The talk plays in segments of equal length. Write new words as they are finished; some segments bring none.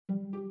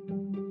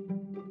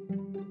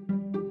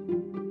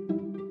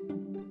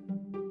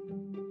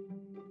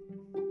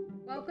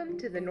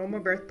to the Normal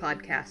Birth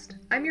Podcast.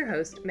 I'm your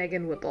host,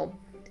 Megan Whipple.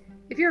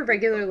 If you're a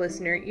regular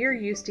listener, you're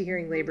used to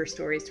hearing labor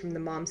stories from the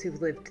moms who've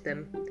lived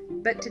them.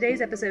 But today's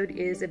episode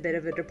is a bit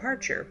of a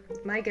departure.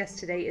 My guest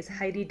today is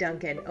Heidi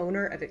Duncan,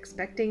 owner of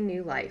Expecting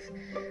New Life.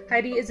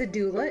 Heidi is a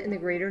doula in the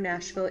greater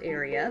Nashville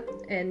area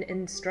and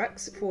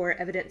instructs for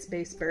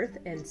evidence-based birth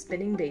and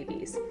spinning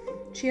babies.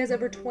 She has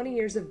over 20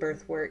 years of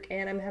birth work,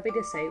 and I'm happy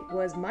to say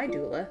was my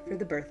doula for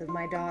the birth of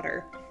my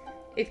daughter.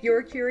 If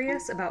you're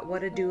curious about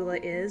what a doula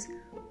is,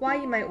 why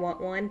you might want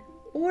one,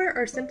 or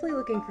are simply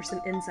looking for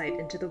some insight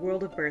into the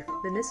world of birth,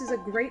 then this is a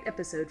great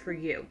episode for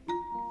you.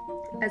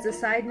 As a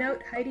side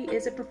note, Heidi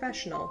is a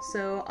professional,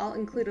 so I'll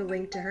include a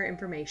link to her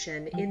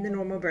information in the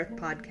Normal Birth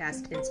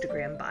Podcast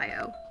Instagram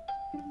bio.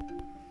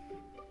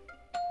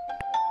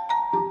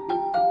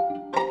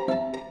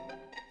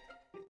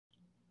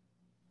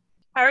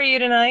 How are you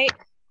tonight?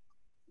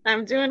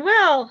 I'm doing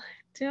well.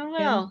 Doing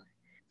well.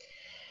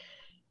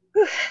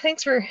 Whew,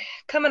 thanks for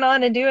coming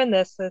on and doing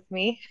this with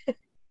me.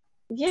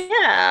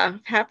 Yeah,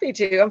 happy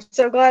to. I'm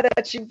so glad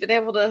that you've been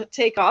able to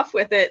take off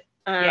with it.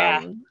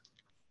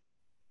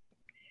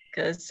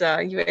 Because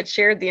you had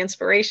shared the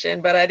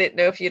inspiration, but I didn't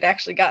know if you'd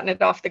actually gotten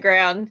it off the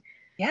ground.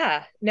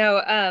 Yeah,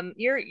 no,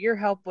 your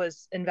help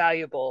was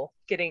invaluable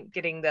getting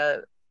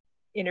the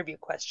interview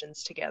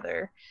questions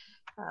together.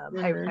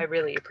 I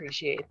really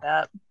appreciate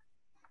that.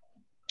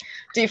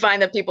 Do you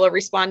find that people are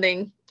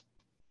responding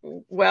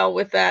well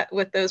with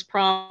those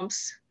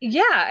prompts?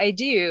 Yeah, I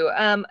do.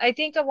 I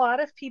think a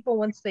lot of people,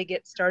 once they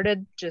get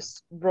started,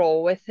 just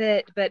roll with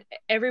it, but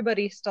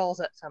everybody stalls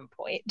at some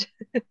point.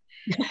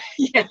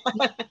 Yeah.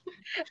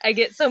 I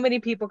get so many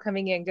people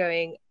coming in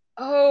going,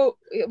 oh,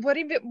 what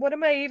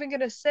am I even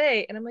going to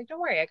say? And I'm like, don't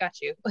worry, I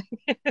got you.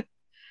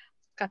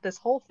 Got this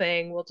whole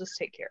thing. We'll just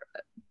take care of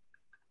it.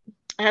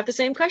 I have the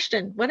same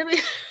question. What am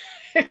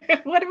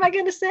I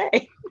going to say?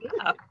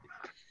 Yeah.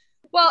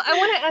 Well, I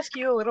want to ask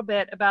you a little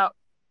bit about,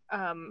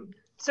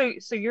 so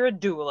you're a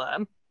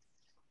doula.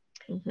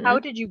 Mm-hmm. How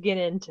did you get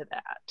into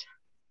that?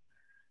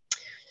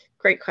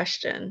 Great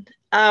question.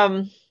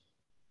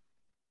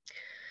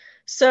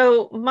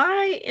 So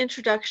my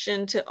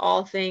introduction to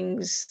all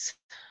things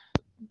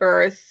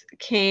birth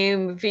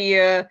came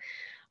via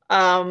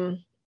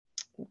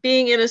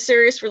being in a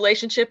serious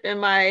relationship in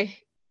my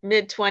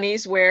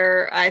mid-20s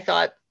where I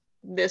thought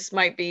this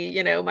might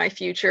be, my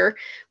future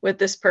with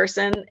this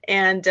person.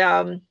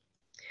 And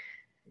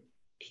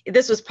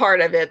this was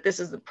part of it. This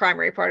is the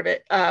primary part of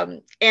it.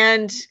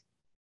 And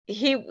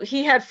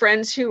he had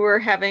friends who were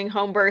having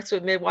home births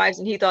with midwives,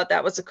 and he thought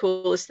that was the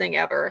coolest thing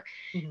ever.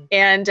 Mm-hmm.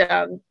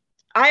 And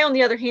I, on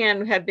the other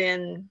hand, had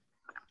been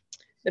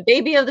the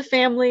baby of the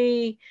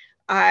family.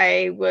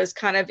 I was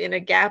kind of in a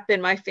gap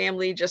in my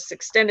family, just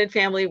extended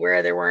family,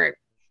 where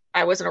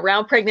I wasn't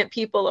around pregnant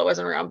people. I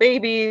wasn't around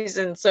babies.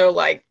 And so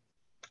I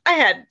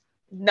had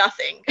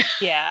nothing.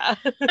 Yeah.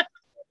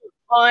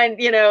 On,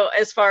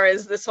 as far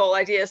as this whole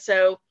idea.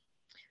 So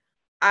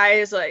I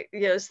was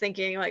was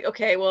thinking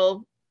okay,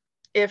 well,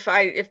 if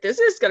this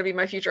is going to be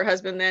my future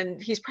husband, then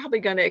he's probably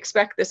going to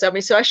expect this of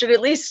me. So I should at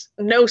least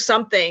know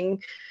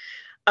something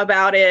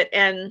about it.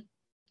 And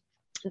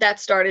that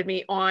started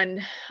me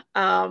on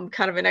kind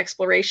of an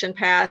exploration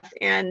path.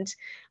 And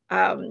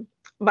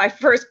my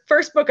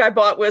first book I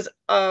bought was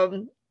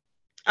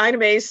Ina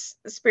May's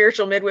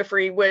Spiritual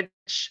Midwifery,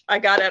 which I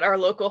got at our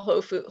local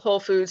Whole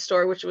Foods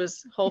store, which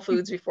was Whole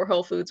Foods before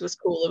Whole Foods was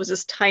cool. It was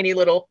this tiny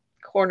little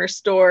corner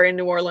store in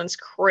New Orleans,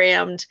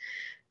 crammed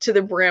to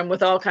the brim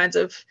with all kinds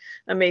of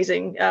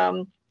amazing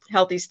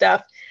healthy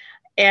stuff.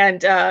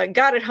 And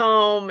got it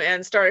home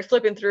and started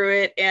flipping through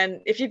it.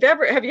 And have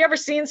you ever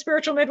seen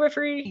Spiritual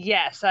Midwifery?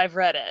 Yes, I've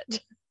read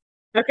it.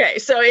 Okay,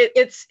 so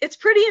it's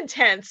pretty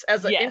intense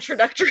as an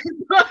introductory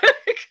book.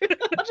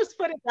 I'll just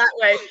put it that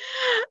way.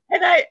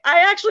 And I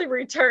actually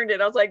returned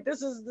it. I was like,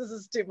 this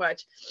is too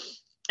much.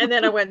 And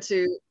then I went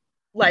to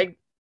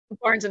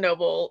Barnes and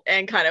Noble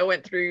and kind of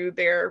went through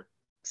their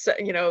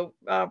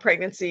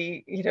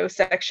pregnancy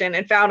section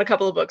and found a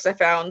couple of books. I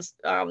found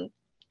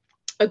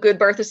A Good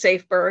Birth, A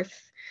Safe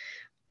Birth,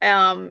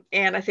 and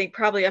I think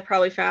I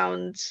probably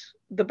found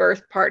The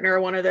Birth Partner,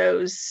 one of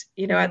those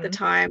at the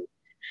time.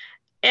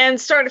 And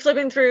started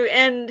flipping through,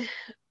 and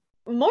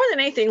more than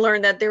anything,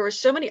 learned that there were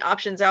so many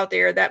options out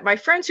there that my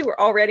friends who were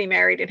already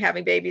married and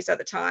having babies at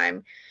the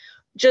time,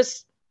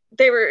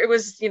 it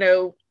was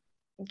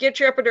get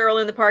your epidural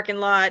in the parking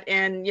lot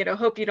and,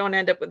 hope you don't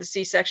end up with a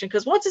C-section,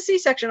 because once a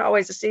C-section,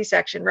 always a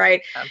C-section,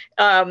 right?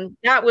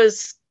 That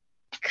was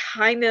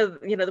kind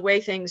of, the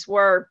way things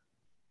were.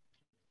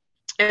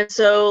 And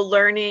so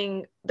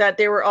learning that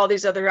there were all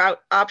these other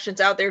options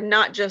out there,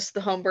 not just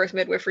the home birth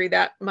midwifery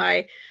that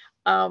my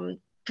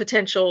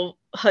potential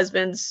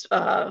husband's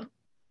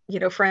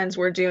friends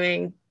were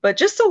doing, but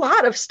just a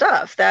lot of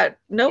stuff that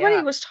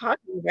nobody was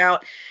talking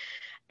about.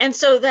 And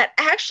so that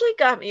actually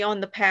got me on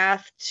the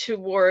path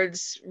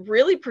towards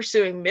really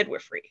pursuing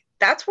midwifery.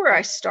 That's where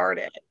I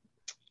started.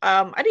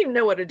 I didn't even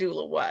know what a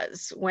doula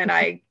was when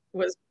I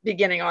was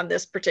beginning on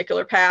this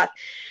particular path.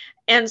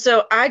 And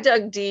so I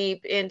dug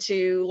deep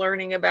into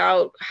learning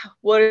about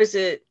what is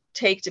it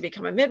take to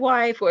become a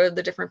midwife? What are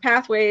the different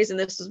pathways? And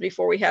this was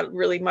before we had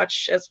really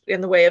much as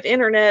in the way of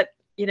internet,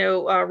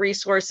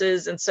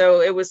 resources. And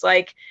so it was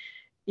like,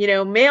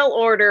 mail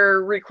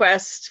order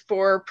request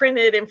for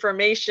printed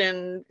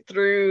information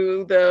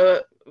through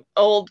the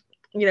old,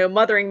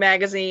 mothering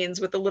magazines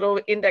with the little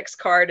index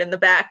card in the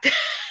back.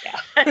 Yeah.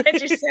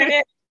 And you sent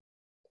it.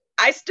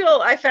 I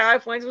found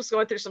I was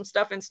going through some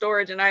stuff in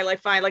storage, and I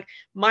find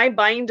my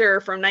binder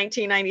from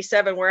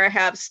 1997 where I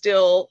have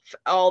still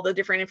all the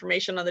different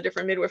information on the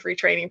different midwifery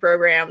training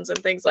programs and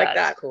things like that.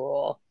 That's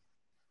cool.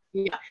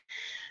 Yeah.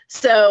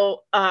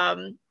 So,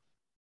 and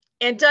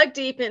dug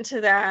deep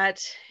into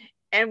that,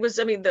 and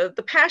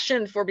the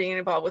passion for being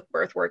involved with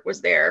birth work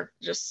was there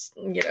just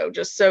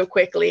so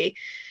quickly.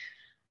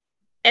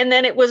 And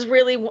then it was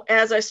really,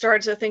 as I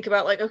started to think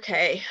about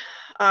okay,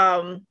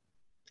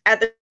 at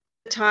the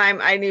time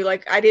I knew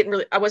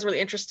I wasn't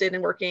really interested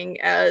in working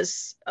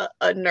as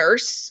a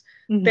nurse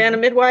than a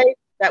midwife.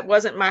 That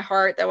wasn't my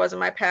heart. That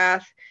wasn't my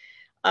path.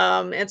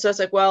 And so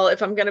it's well,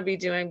 if I'm going to be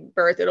doing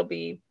birth, it'll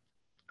be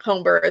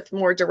home birth,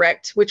 more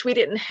direct, which we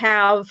didn't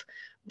have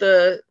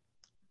the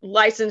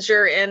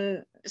licensure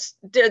and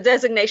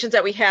designations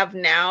that we have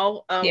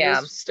now.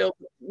 Still,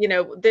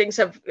 things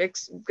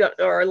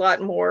are a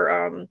lot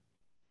more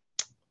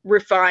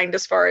refined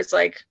as far as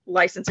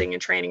licensing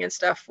and training and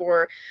stuff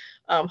for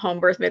home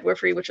birth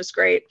midwifery, which is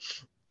great.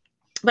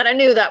 But I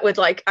knew that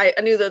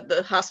I knew that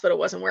the hospital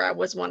wasn't where I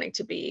was wanting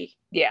to be.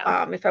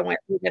 Yeah. If I went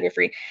to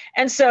midwifery.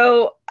 And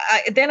so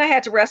then I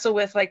had to wrestle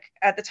with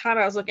at the time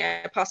I was looking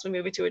at possibly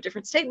moving to a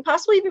different state and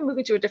possibly even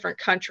moving to a different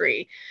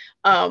country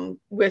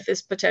with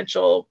this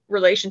potential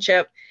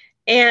relationship,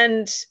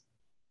 and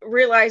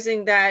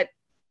realizing that,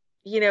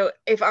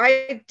 if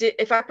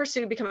I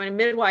pursued becoming a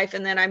midwife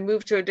and then I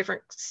moved to a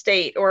different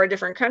state or a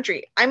different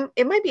country,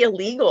 it might be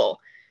illegal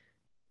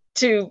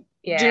to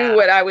do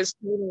what I was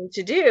needing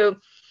to do,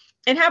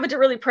 and having to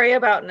really pray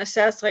about and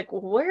assess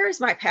where is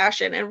my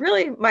passion? And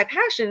really my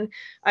passion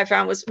I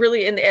found was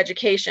really in the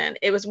education.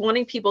 It was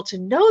wanting people to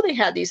know they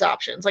had these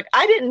options.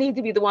 I didn't need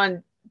to be the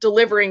one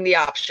delivering the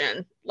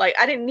option.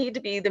 I didn't need to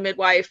be the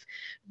midwife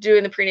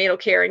doing the prenatal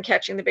care and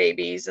catching the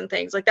babies and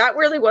things that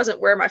really wasn't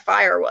where my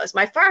fire was.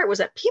 My fire was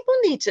that people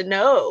need to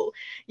know,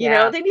 they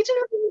need to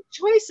know the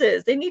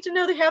choices. They need to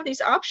know they have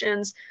these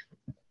options.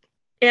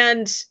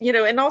 And,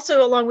 and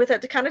also along with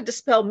that, to kind of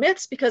dispel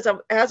myths, because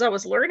as I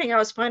was learning, I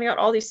was finding out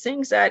all these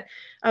things that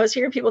I was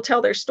hearing people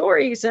tell their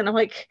stories. And I'm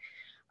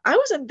I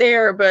wasn't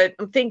there, but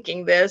I'm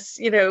thinking this,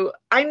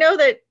 I know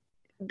that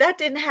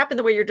didn't happen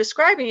the way you're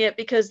describing it,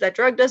 because that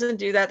drug doesn't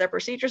do that. That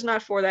procedure's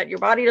not for that. Your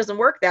body doesn't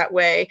work that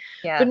way.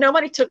 Yeah. But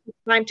nobody took the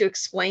time to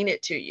explain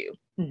it to you,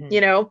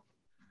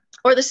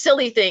 or the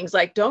silly things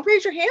don't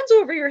raise your hands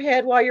over your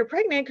head while you're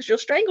pregnant because you'll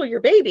strangle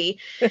your baby.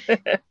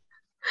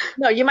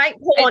 No, you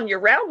might pull on your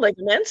round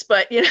ligaments,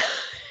 but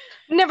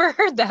never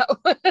heard that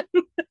one.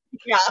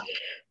 Yeah.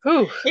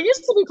 Whew. It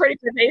used to be pretty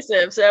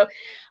pervasive. So,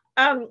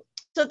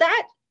 so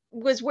that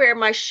was where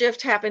my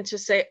shift happened to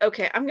say,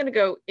 okay, I'm going to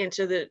go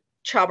into the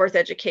childbirth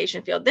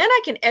education field. Then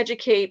I can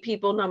educate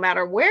people no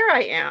matter where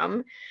I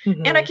am,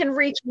 and I can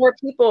reach more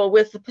people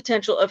with the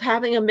potential of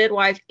having a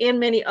midwife and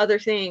many other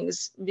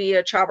things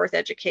via childbirth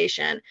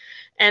education.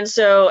 And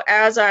so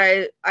as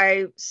I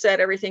set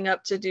everything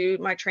up to do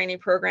my training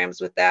programs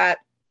with that,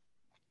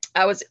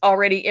 I was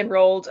already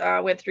enrolled,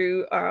 went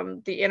through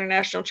the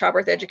International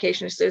Childbirth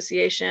Education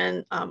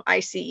Association,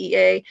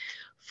 ICEA,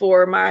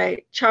 for my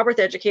childbirth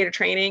educator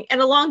training.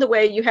 And along the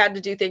way, you had to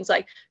do things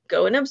like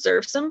go and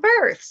observe some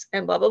births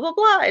and blah, blah, blah,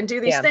 blah, and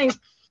do these things.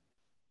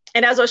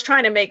 And as I was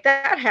trying to make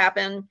that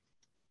happen,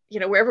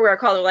 wherever I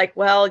call it,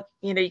 well,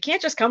 you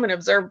can't just come and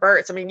observe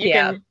births. I mean, you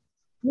can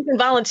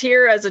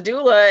volunteer as a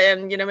doula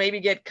and,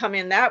 maybe come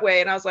in that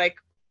way. And I was like,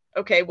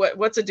 okay,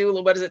 what's a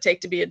doula? What does it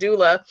take to be a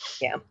doula?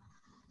 Yeah.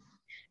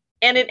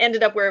 And it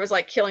ended up where it was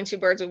killing two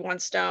birds with one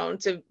stone,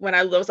 to when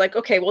I was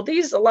okay, well,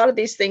 a lot of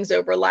these things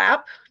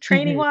overlap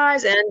training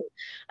wise. And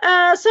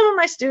some of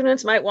my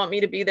students might want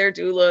me to be their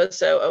doula.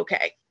 So,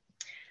 okay.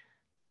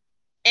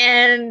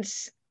 And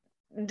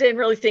didn't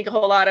really think a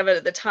whole lot of it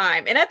at the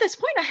time. And at this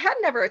point, I had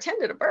never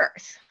attended a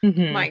birth,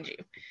 mind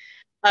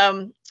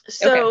you.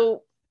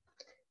 So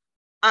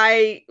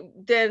I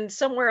then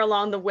somewhere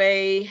along the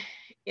way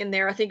in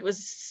there, I think it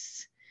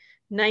was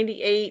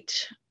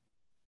 98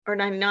 or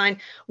 99,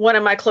 one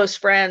of my close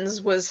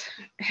friends was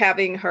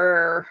having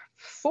her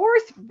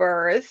fourth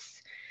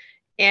birth,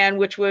 and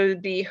which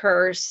would be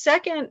her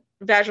second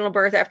vaginal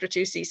birth after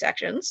 2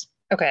 C-sections.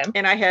 Okay.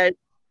 And I had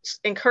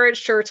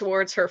encouraged her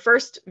towards her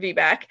first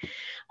VBAC,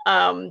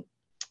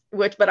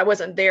 but I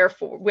wasn't there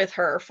with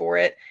her for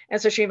it.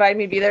 And so she invited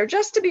me to be there,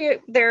 just to be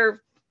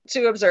there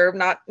to observe,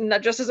 not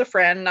just as a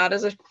friend, not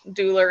as a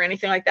doula or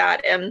anything like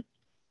that. And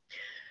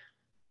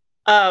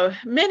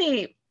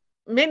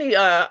many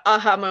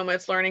aha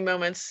moments, learning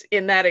moments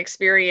in that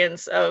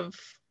experience of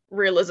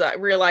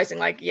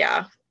realizing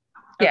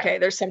okay,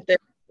 there's something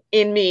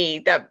in me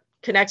that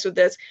connects with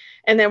this.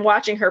 And then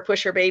watching her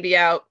push her baby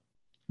out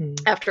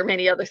after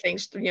many other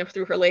things,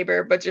 through her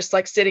labor, but just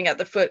sitting at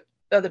the foot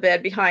of the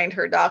bed behind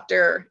her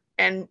doctor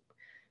and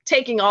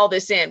taking all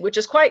this in, which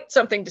is quite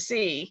something to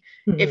see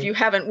if you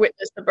haven't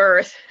witnessed the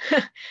birth,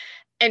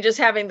 and just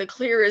having the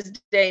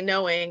clearest day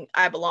knowing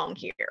I belong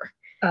here.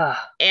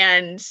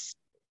 And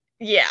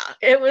yeah,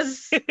 it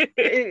was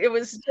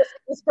just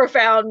as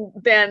profound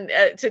then.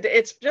 Today,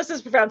 it's just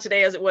as profound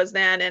today as it was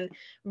then, and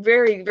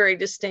very, very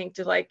distinct.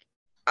 Like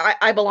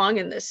I belong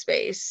in this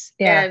space,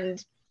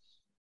 and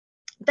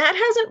that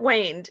hasn't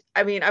waned.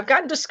 I mean, I've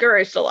gotten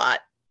discouraged a lot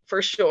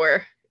for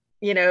sure,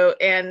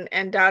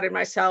 and doubted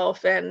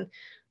myself and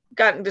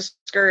gotten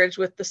discouraged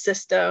with the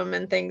system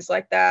and things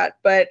like that.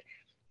 But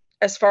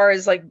as far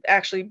as like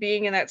actually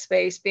being in that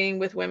space, being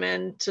with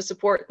women to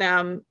support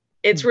them,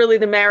 it's really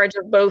the marriage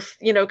of both,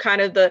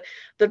 kind of the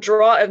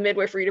draw of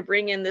midwifery to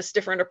bring in this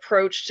different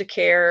approach to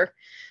care,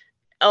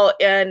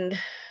 and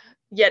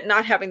yet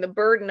not having the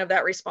burden of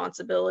that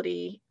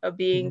responsibility of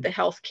being the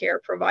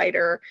healthcare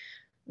provider,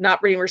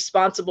 not being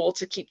responsible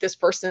to keep this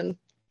person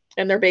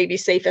and their baby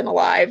safe and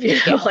alive,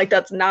 like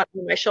that's not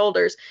on my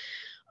shoulders.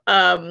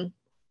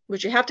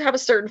 But you have to have a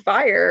certain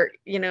fire,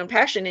 and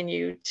passion in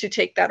you to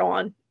take that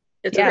on.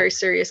 It's a very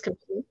serious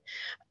commitment.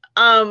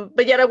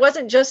 But yet I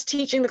wasn't just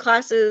teaching the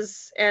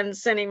classes and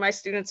sending my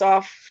students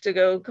off to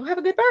go have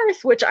a good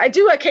birth, which I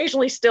do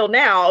occasionally still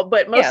now,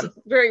 but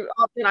very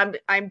often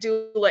I'm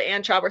doula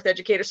and childbirth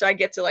educator. So I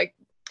get to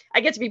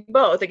be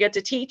both. I get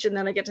to teach, and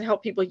then I get to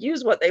help people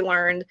use what they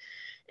learned,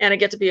 and I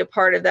get to be a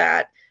part of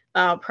that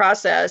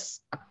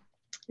process.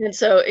 And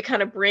so it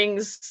kind of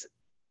brings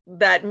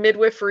that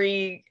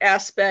midwifery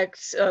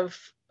aspect of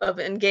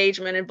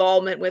engagement,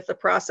 involvement with the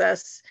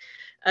process,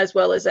 as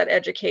well as that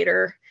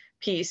educator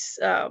piece,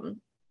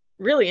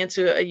 really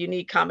into a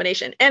unique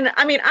combination. And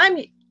I mean,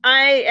 I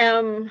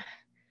am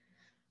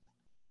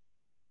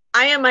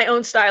my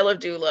own style of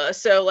doula.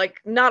 So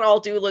like not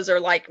all doulas are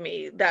like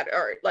me that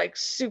are like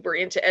super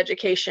into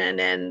education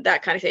and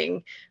that kind of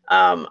thing.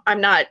 I'm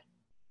not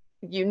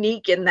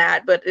unique in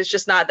that, but it's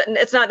just not that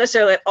it's not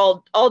necessarily that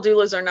all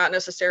doulas are not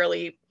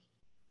necessarily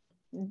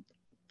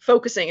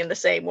focusing in the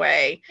same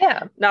way.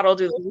 Not all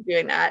doulas are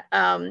doing that.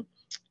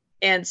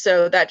 And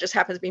so that just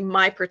happens to be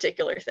my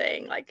particular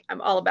thing. Like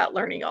I'm all about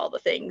learning all the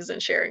things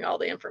and sharing all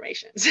the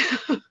information.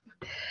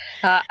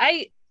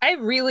 I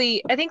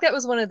think that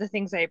was one of the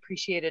things I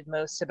appreciated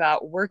most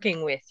about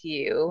working with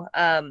you.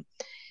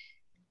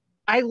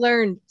 I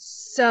learned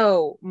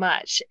so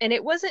much, and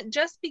it wasn't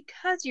just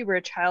because you were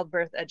a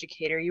childbirth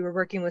educator. You were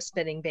working with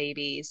spinning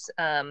babies.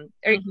 Are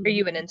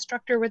you an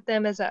instructor with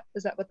them? Is that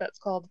what that's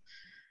called?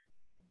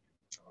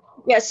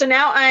 Yeah. So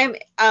now I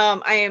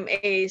am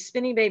a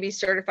spinning baby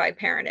certified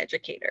parent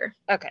educator.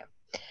 Okay.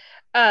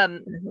 I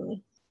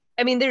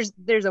mean,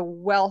 there's a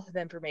wealth of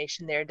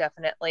information there,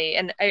 definitely.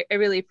 And I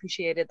really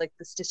appreciated like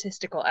the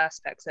statistical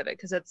aspects of it,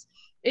 because it's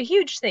a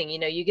huge thing.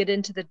 You get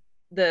into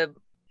the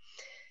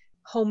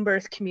home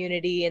birth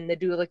community and the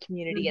doula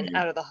community and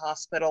out of the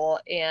hospital,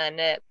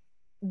 and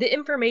the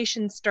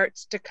information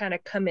starts to kind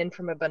of come in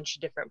from a bunch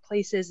of different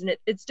places, and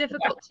it's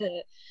difficult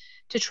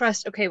to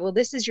trust, okay, well,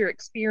 this is your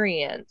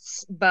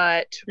experience,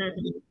 but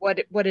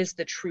what is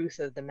the truth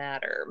of the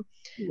matter?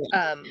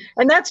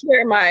 And that's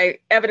where my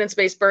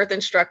evidence-based birth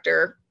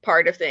instructor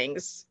part of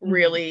things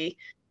really,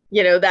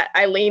 that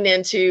I lean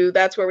into.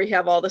 That's where we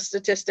have all the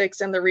statistics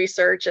and the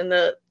research and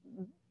the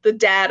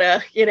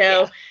data,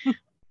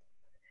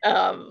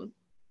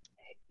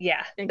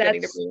 and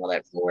getting to bring all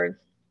that forward.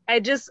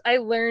 I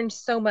learned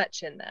so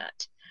much in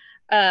that.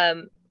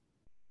 And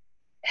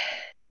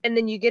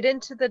then you get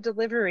into the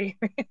delivery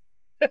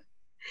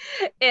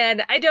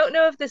and I don't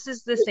know if this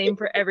is the same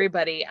for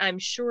everybody. I'm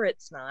sure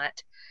it's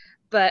not.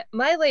 But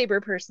my labor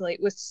personally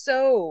was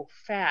so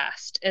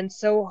fast and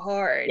so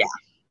hard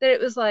that it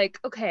was like,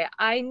 okay,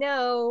 I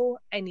know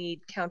I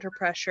need counter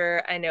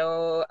pressure. I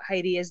know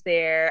Heidi is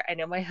there. I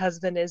know my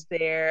husband is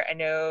there. I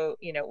know,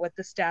 what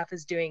the staff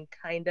is doing,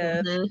 kind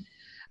of.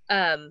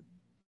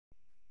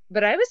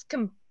 But I was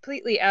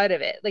completely out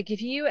of it. Like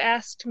if you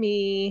asked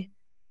me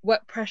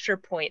what pressure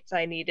points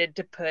I needed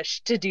to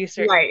push to do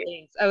certain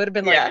things, I would have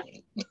been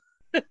like,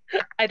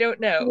 I don't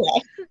know.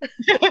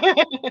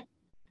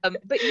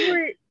 But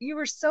you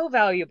were so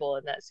valuable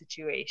in that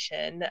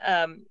situation.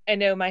 I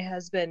know my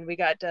husband, we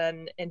got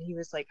done and he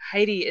was like,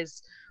 Heidi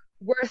is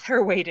worth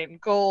her weight in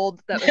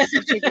gold. That was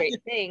such a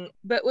great thing.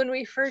 But when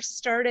we first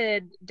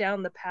started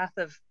down the path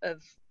of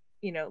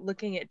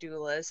looking at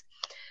doulas,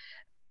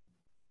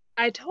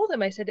 I told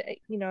him, I said, I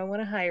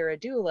want to hire a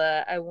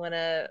doula. I want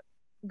to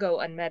go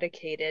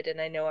unmedicated, and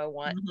I know I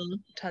want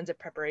tons of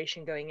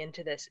preparation going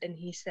into this. And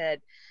he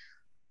said,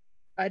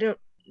 I don't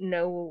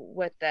know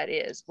what that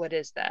is. What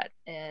is that?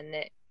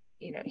 And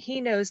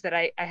he knows that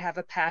I have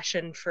a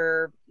passion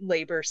for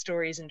labor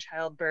stories and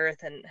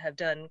childbirth, and have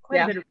done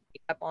quite a bit of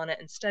up on it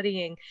and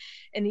studying.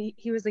 And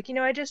he was like,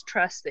 I just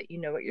trust that you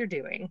know what you're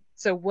doing.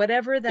 So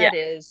whatever that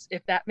is,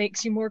 if that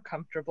makes you more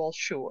comfortable,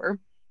 sure.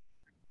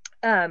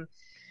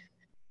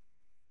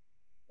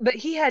 But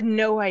he had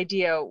no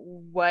idea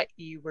what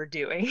you were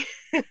doing.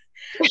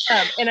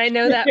 And I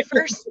know that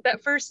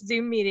first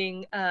Zoom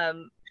meeting,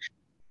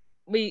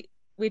 we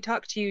we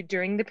talked to you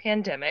during the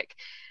pandemic.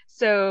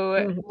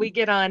 So we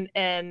get on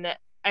and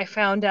I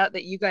found out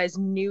that you guys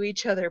knew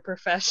each other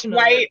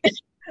professionally. Right.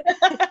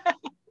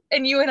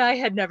 And you and I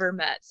had never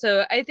met.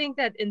 So I think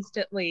that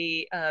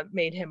instantly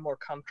made him more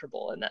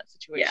comfortable in that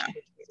situation,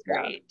 which was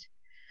great.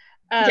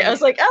 Yeah, I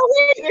was like,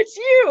 oh, wait, it's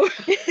you.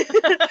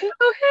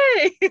 Oh,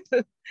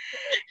 hey.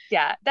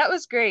 Yeah, that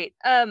was great.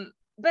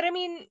 But I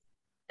mean,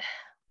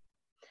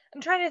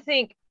 I'm trying to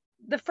think.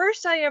 The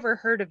first I ever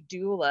heard of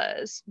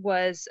doulas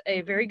was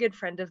a very good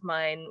friend of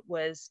mine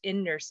was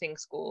in nursing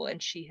school,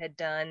 and she had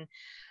done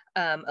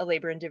a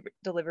labor and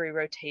delivery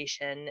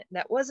rotation.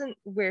 That wasn't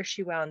where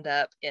she wound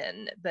up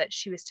in, but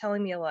she was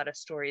telling me a lot of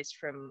stories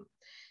from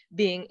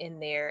being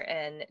in there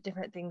and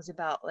different things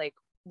about like,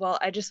 well,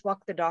 I just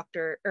watched the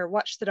doctor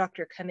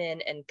come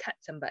in and cut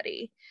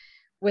somebody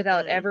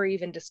without ever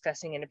even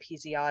discussing an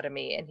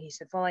episiotomy. And he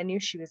said, well, I knew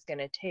she was going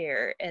to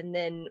tear. And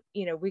then,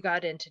 we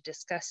got into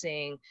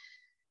discussing,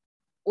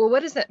 well,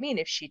 what does that mean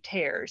if she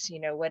tears?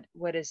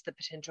 What is the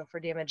potential for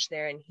damage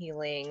there and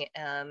healing?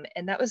 And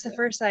that was the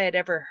first I had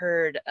ever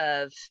heard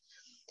of,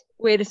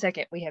 wait a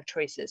second, we have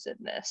choices in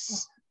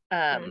this.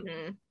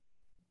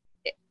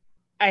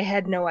 I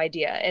had no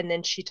idea. And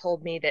then she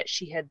told me that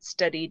she had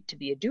studied to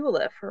be a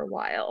doula for a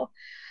while.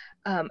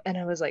 And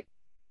I was like,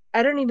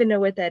 I don't even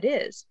know what that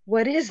is.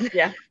 What is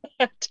that?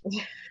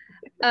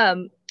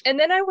 Yeah. And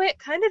then I went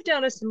kind of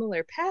down a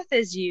similar path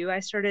as you.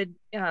 I started,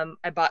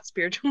 I bought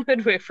Spiritual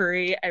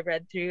Midwifery. I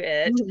read through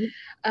it.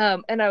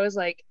 And I was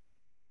like,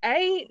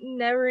 I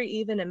never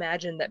even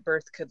imagined that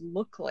birth could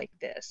look like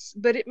this,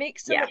 but it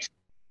makes so much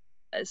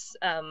sense.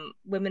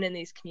 Women in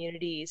these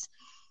communities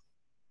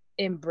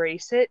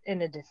embrace it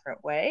in a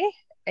different way.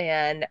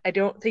 And I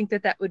don't think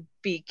that would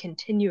be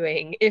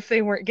continuing if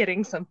they weren't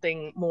getting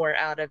something more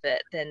out of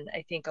it than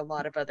I think a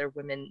lot of other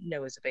women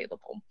know is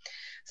available.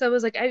 So I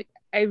was like,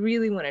 I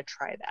really want to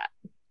try that.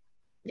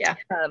 Yeah.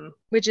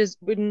 Which is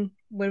when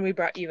we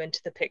brought you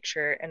into the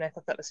picture, and I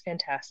thought that was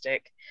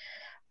fantastic.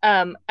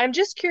 I'm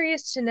just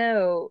curious to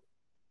know,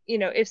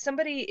 if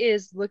somebody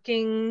is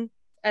looking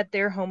at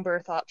their home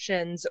birth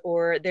options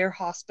or their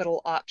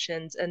hospital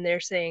options and they're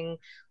saying,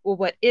 well,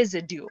 what is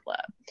a doula?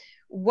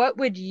 What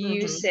would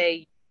you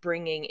say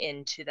bringing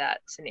into that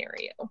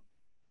scenario?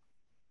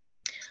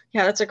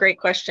 Yeah, that's a great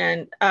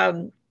question.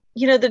 The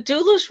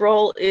doula's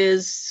role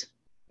is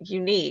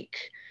unique.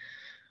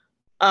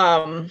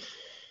 And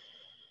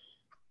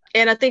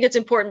I think it's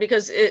important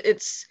because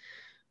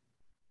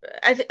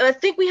I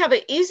think we have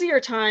an easier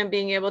time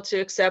being able to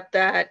accept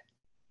that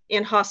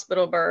in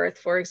hospital birth,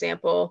 for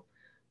example,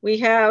 we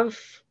have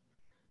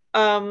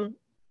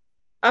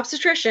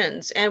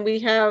obstetricians and we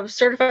have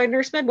certified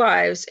nurse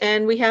midwives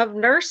and we have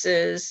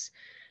nurses,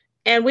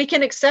 and we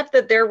can accept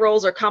that their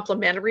roles are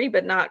complementary,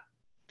 but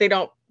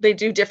they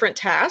do different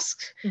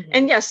tasks.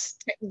 And yes,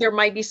 there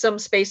might be some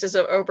spaces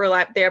of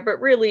overlap there,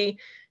 but really,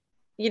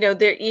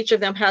 each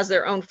of them has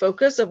their own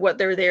focus of what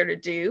they're there to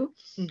do.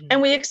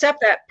 And we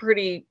accept that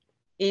pretty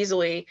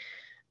easily.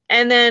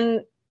 And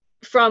then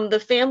from the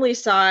family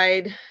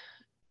side,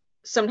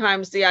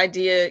 sometimes the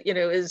idea,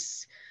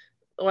 is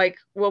like,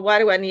 well, why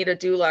do I need a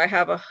doula? I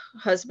have a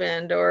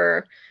husband,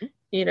 or,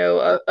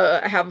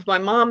 I have my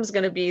mom's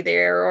going to be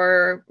there,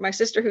 or my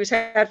sister who's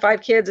had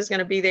 5 kids is going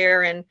to be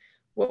there. And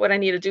what would I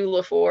need a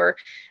doula for?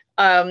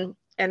 And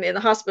in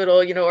the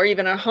hospital, or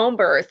even a home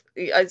birth,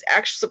 I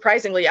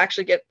surprisingly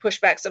actually get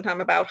pushback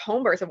sometimes about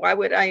home birth. And why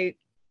would I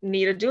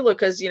need a doula?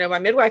 Because, my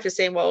midwife is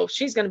saying, well,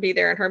 she's going to be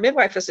there and her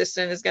midwife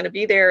assistant is going to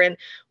be there. And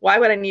why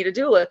would I need a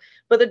doula?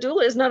 But the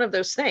doula is none of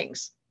those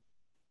things.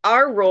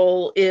 Our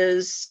role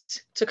is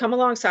to come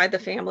alongside the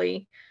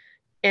family.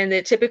 And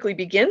it typically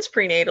begins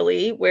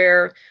prenatally,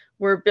 where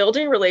we're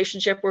building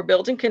relationship, we're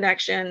building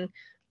connection.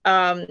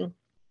 And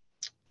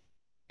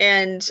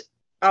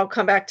I'll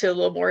come back to a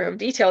little more of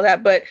detail of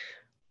that, but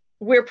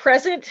we're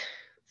present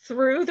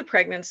through the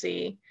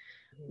pregnancy.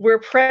 We're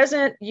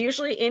present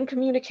usually in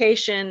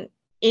communication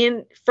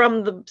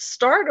from the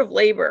start of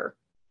labor,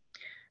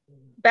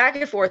 back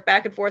and forth,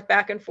 back and forth,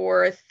 back and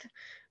forth.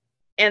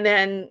 And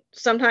then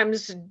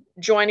sometimes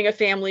joining a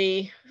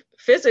family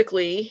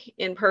physically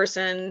in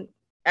person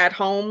at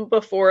home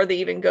before they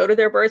even go to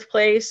their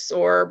birthplace,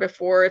 or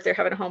before, if they're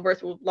having a home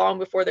birth, long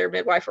before their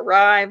midwife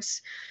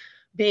arrives,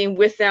 being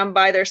with them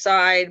by their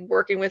side,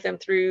 working with them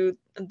through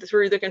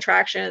the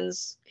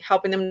contractions,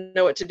 helping them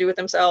know what to do with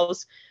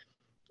themselves,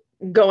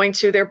 going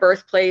to their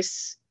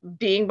birthplace,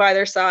 being by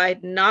their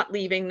side, not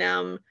leaving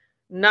them,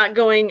 not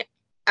going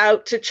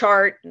out to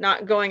chart,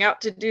 not going out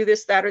to do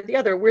this, that, or the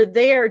other. We're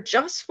there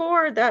just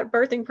for that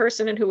birthing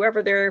person and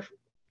whoever their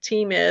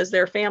team is,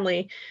 their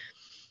family.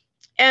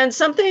 And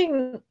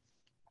something,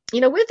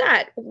 with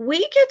that, we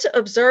get to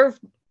observe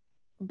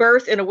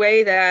birth in a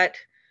way that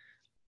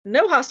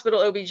no hospital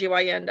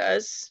OBGYN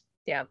does.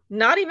 Yeah.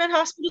 Not even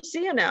hospital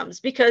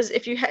CNMs, because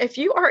if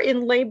you are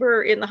in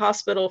labor in the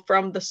hospital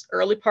from the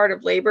early part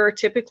of labor,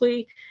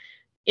 typically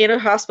in a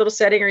hospital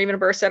setting or even a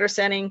birth center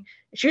setting,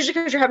 it's usually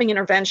because you're having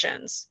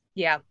interventions.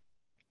 Yeah.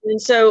 And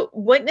so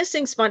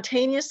witnessing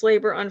spontaneous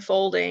labor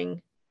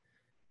unfolding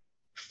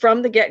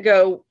from the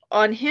get-go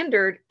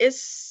unhindered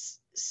is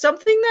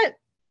something that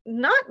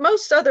not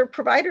most other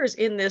providers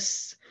in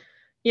this,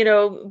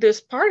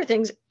 this part of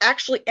things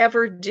actually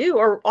ever do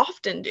or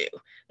often do.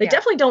 They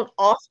definitely don't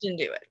often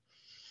do it.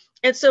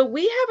 And so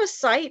we have a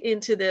sight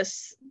into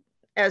this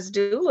as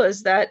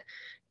doulas that,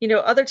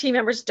 other team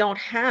members don't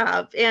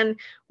have. And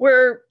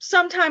we're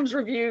sometimes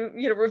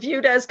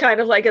reviewed as kind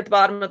of like at the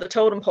bottom of the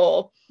totem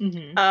pole.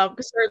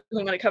 Because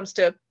certainly when it comes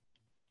to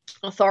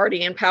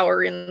authority and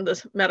power in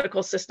the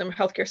medical system,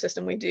 healthcare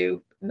system, we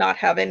do not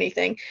have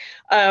anything.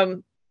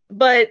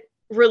 But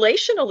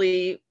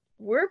relationally,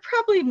 we're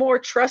probably more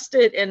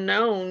trusted and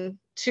known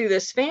to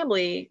this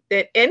family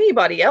than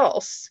anybody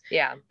else.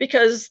 Yeah.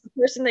 Because the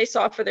person they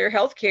saw for their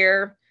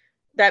healthcare,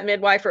 that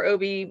midwife or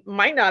OB,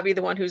 might not be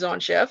the one who's on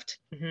shift.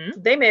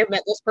 They may have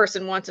met this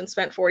person once and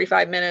spent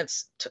 45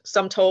 minutes,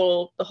 sum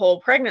total, the whole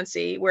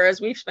pregnancy.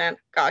 Whereas we've spent,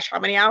 gosh, how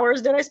many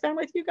hours did I spend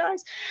with you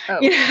guys?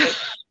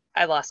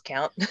 I lost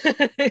count.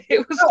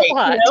 It was a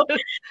lot.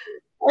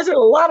 I spent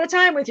a lot of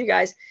time with you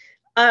guys.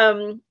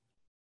 And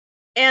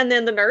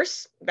then the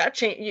nurse, that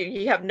change,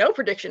 you have no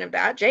prediction of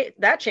that.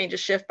 That changes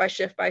shift by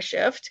shift by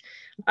shift.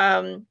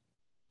 And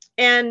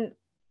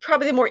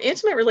probably the more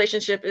intimate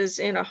relationship is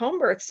in a home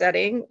birth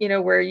setting,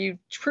 where you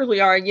truly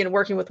are,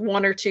 working with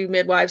one or two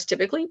midwives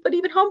typically, but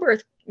even home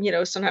birth,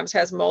 sometimes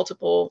has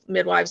multiple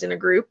midwives in a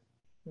group.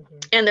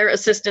 And their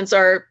assistants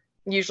are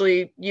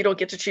usually, you don't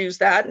get to choose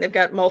that. And they've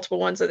got multiple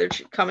ones that they're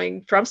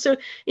coming from. So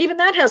even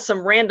that has some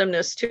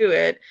randomness to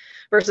it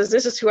versus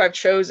this is who I've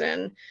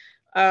chosen.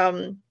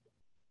 And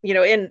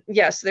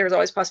yes, there's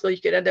always possibility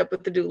you could end up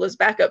with the doula's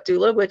backup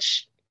doula,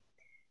 which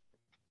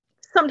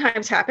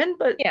sometimes happen,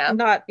 but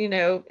not,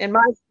 in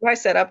my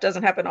setup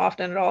doesn't happen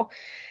often at all.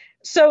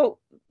 So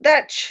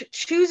that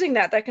choosing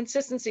that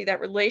consistency,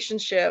 that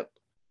relationship,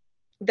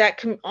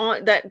 that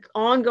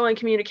ongoing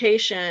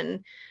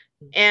communication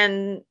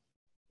and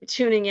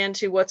tuning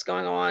into what's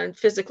going on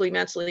physically,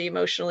 mentally,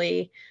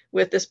 emotionally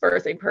with this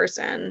birthing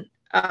person,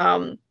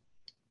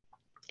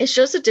 it's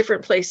just a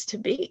different place to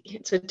be.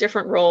 It's a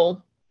different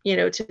role,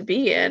 to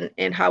be in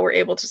and how we're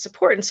able to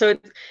support. And so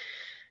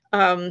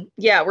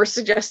we're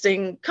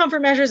suggesting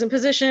comfort measures and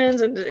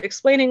positions and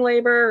explaining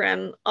labor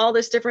and all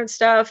this different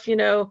stuff,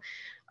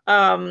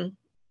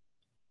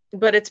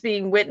 but it's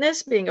being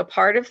witnessed, being a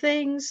part of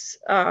things,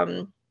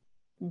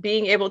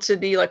 being able to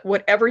be like,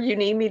 whatever you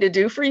need me to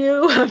do for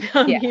you,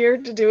 I'm here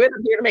to do it.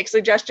 I'm here to make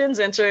suggestions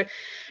and to,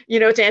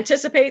 to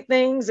anticipate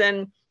things.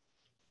 And,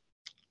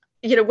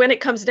 when it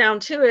comes down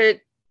to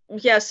it,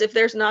 yes, if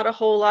there's not a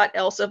whole lot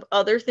else of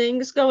other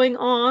things going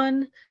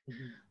on,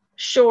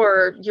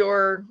 sure,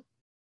 your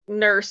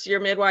nurse,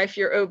 your midwife,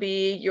 your OB,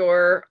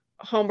 your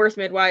home birth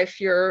midwife,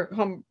 your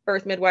home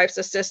birth midwife's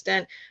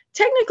assistant,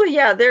 technically,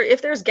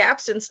 if there's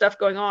gaps and stuff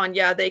going on,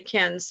 they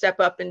can step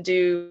up and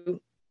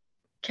do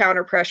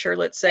counter pressure,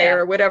 let's say,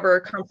 or whatever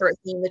comfort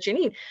theme that you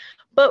need.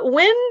 But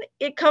when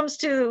it comes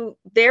to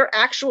their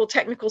actual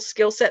technical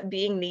skill set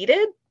being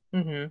needed,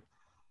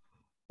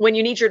 when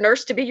you need your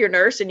nurse to be your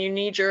nurse and you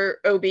need your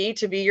OB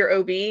to be your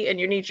OB and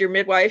you need your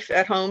midwife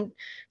at home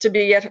to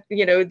be at,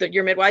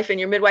 your midwife and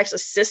your midwife's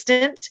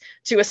assistant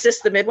to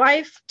assist the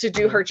midwife to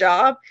do her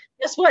job,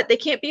 guess what? They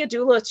can't be a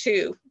doula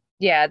too.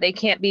 Yeah, they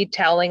can't be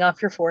toweling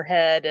off your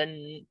forehead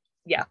and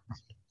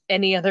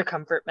any other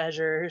comfort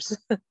measures.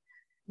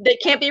 They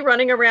can't be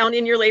running around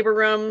in your labor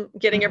room,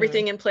 getting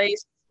everything in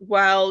place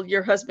while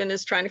your husband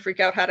is trying to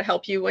freak out how to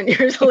help you when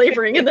you're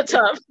laboring in the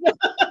tub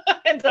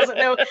and doesn't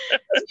know.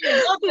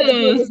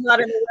 Is not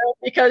in the room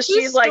because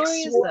she's like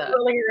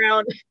swirling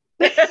around.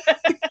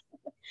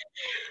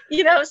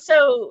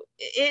 So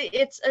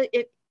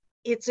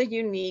it's a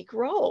unique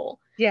role.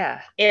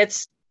 Yeah.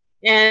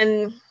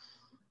 And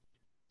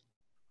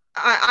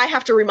I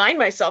have to remind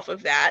myself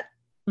of that.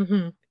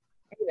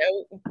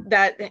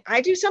 That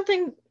I do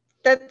something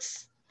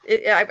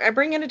I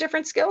bring in a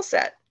different skill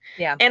set.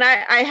 Yeah. And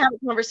I have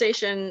a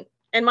conversation,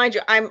 and mind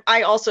you,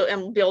 I also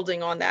am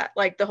building on that,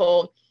 like the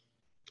whole,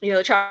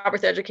 the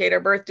childbirth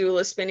educator, birth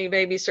doula, spinning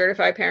baby,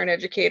 certified parent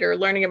educator,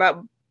 learning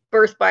about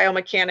birth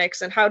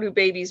biomechanics and how do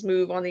babies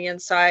move on the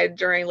inside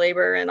during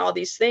labor and all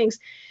these things.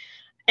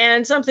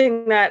 And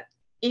something that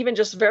even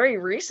just very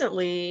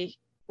recently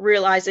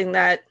realizing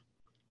that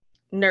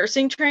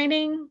nursing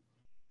training,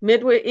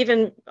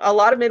 even a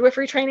lot of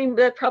midwifery training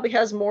that probably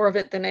has more of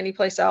it than any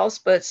place else,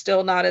 but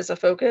still not as a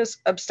focus,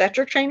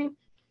 obstetric training,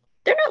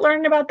 they're not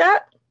learning about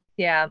that.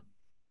 Yeah.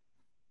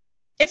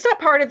 It's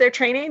not part of their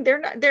training.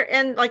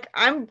 And like,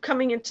 I'm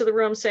coming into the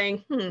room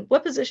saying,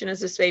 what position is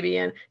this baby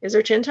in? Is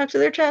their chin tucked to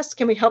their chest?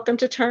 Can we help them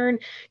to turn?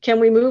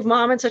 Can we move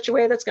mom in such a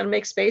way that's going to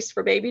make space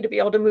for baby to be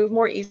able to move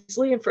more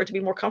easily and for it to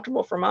be more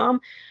comfortable for mom?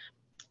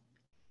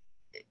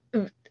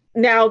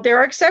 Now, there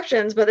are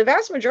exceptions, but the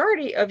vast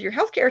majority of your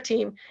healthcare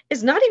team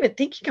is not even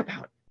thinking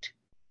about it.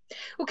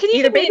 Well, can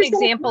you give me an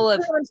example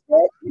of,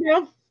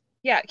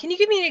 can you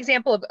give me an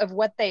example of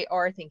what they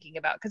are thinking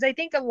about? Because I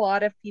think a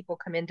lot of people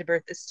come into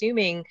birth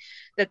assuming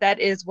that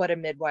is what a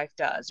midwife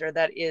does, or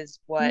that is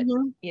what,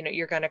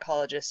 your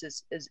gynecologist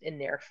is in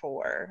there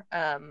for.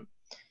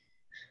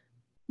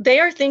 They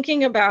are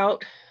thinking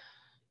about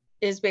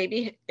is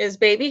baby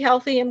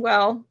healthy and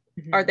well?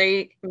 Mm-hmm. Are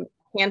they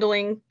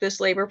handling this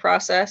labor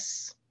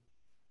process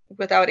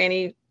without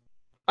any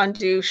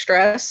undue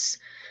stress?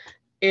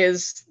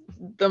 Is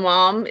the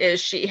mom, is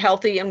she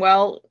healthy and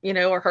well,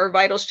 are her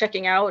vitals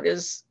checking out?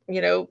 Is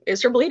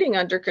her bleeding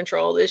under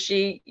control? Is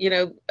she,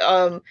 is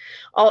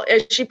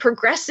she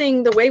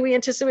progressing the way we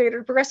anticipated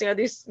her progressing? Are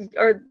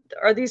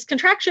these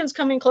contractions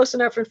coming close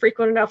enough and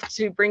frequent enough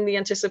to bring the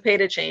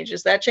anticipated change?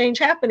 Is that change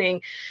happening?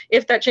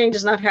 If that change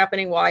is not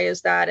happening, why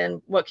is that?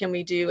 And what can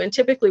we do? And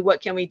typically what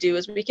can we do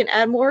is we can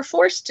add more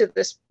force to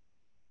this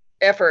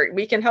effort.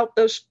 We can help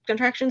those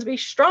contractions be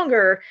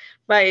stronger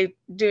by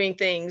doing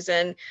things.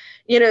 And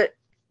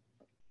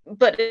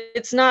but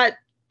it's not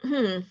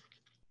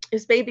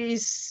is baby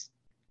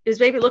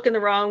looking the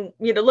wrong,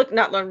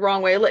 not the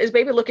wrong way, is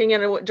baby looking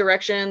in a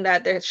direction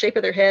that the shape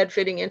of their head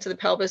fitting into the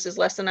pelvis is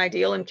less than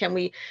ideal? And can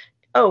we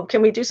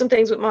do some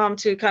things with mom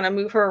to kind of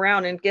move her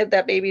around and get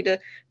that baby to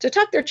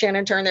tuck their chin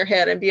and turn their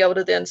head and be able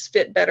to then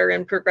fit better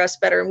and progress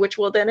better, and which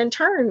will then in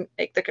turn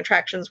make the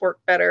contractions work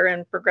better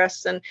and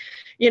progress, and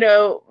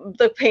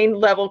the pain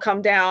level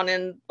come down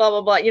and blah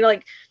blah blah.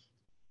 Like,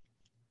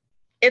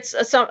 it's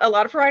a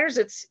lot of providers,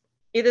 it's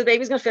either the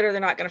baby's going to fit or they're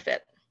not going to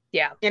fit.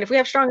 Yeah. And if we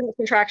have strong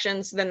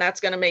contractions, then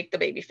that's going to make the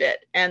baby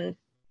fit. And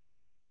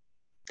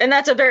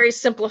that's a very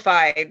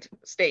simplified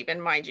statement,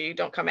 mind you,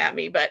 don't come at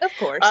me, but of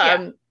course,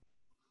 yeah.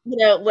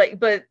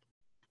 But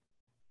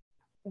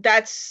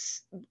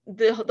that's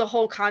the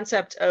whole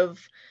concept of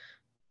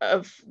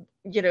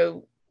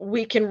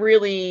we can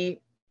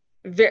really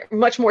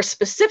much more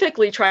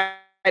specifically try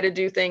to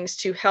do things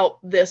to help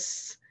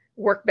this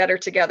work better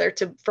together,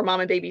 for mom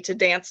and baby to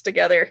dance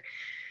together.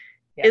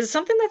 Yeah. Is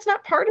something that's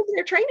not part of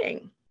their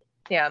training.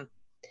 Yeah.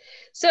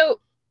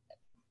 So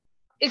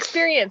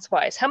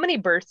experience-wise, how many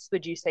births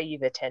would you say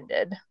you've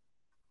attended?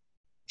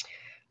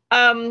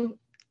 I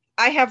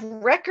have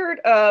record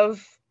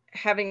of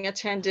having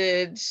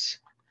attended,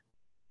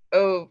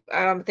 I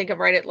think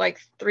I'm right at like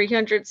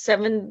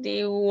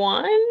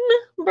 371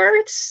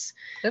 births.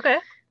 Okay.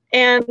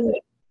 And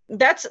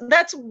that's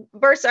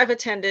births I've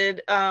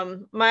attended.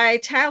 My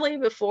tally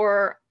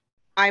before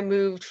I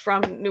moved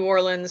from New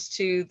Orleans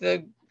to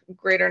the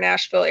greater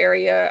Nashville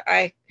area,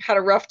 I had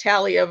a rough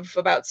tally of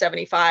about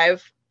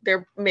 75.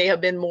 There may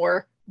have been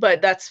more,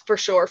 but that's for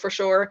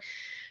sure.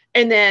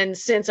 And then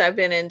since I've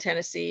been in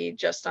Tennessee,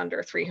 just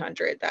under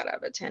 300 that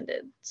I've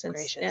attended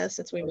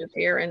since we moved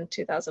here in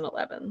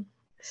 2011.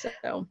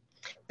 So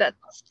that's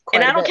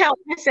and I don't count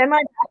if I send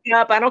my back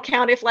up. I don't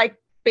count if like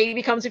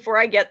baby comes before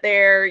I get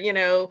there,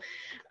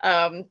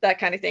 that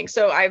kind of thing.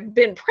 So I've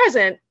been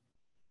present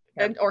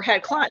or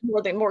had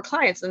more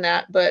clients than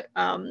that, but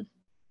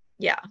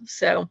yeah.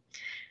 So,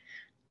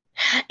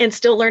 and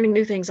still learning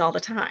new things all the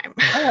time.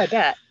 Oh, I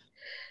bet.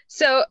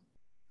 So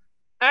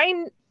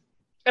I'm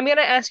going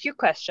to ask you a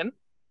question.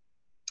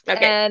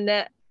 Okay.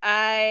 And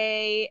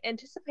I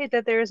anticipate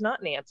that there is not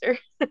an answer.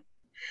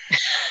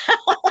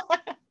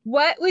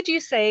 What would you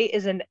say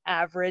is an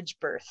average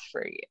birth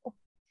for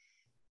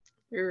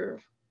you?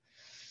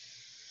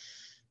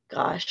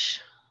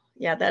 Gosh.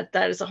 Yeah,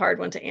 that is a hard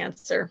one to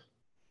answer.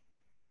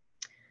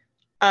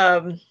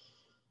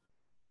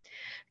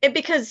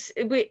 Because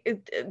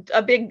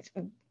a big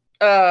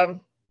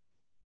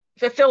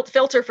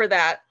filter for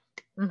that.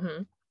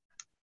 Mm-hmm.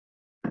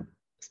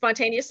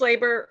 Spontaneous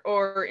labor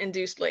or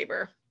induced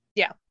labor.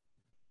 Yeah.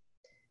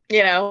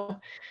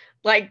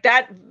 Like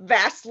that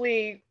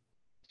vastly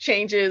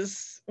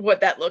changes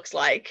what that looks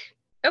like.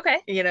 Okay.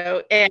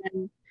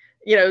 And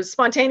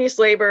spontaneous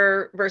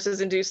labor versus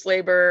induced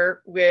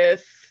labor,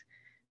 with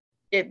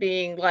it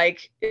being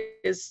like,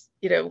 is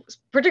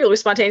particularly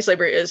spontaneous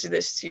labor, is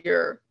this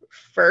your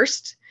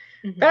first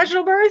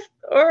vaginal birth,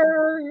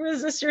 or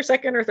is this your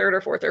second or third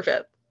or fourth or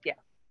fifth? Yeah,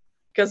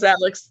 because that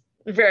looks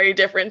very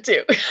different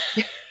too.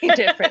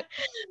 Different.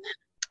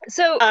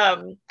 So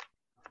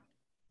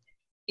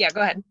yeah,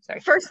 go ahead. Sorry.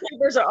 First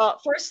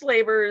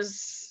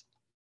labors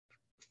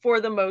for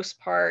the most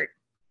part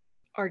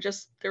are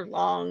just, they're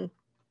long.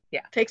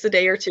 Yeah, takes a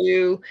day or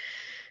two.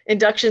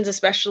 Inductions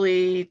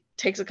especially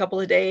takes a couple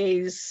of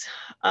days.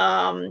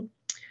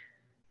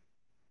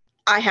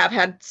 I have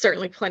had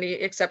certainly plenty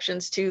of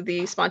exceptions to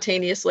the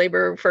spontaneous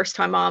labor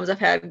first-time moms. I've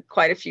had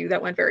quite a few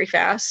that went very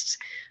fast,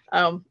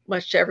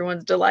 much to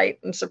everyone's delight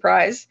and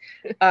surprise.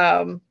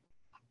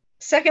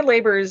 Second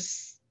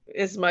labors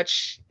is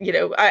much,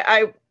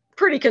 I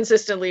pretty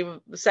consistently,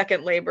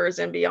 second labors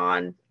and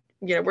beyond,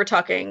 we're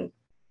talking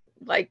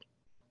like,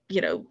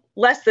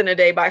 less than a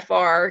day by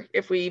far.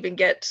 If we even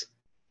get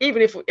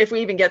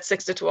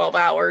 6 to 12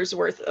 hours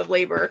worth of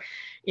labor,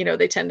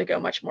 they tend to go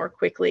much more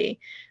quickly.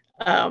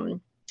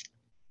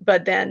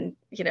 But then,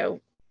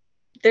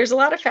 there's a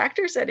lot of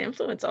factors that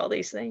influence all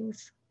these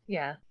things.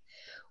 Yeah.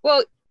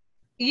 Well,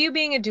 you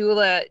being a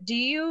doula, do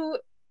you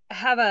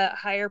have a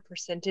higher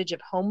percentage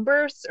of home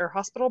births or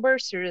hospital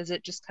births, or does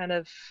it just kind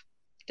of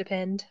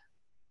depend?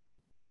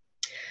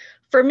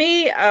 For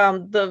me,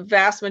 the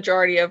vast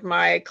majority of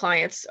my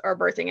clients are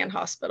birthing in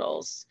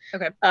hospitals.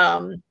 Okay.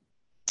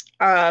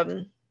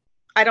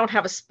 I don't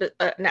have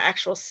an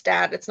actual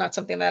stat. It's not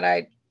something that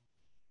I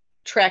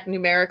track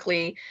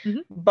numerically,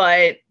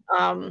 but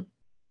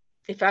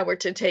if I were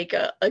to take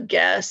a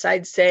guess,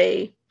 I'd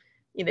say,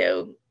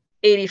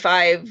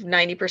 85,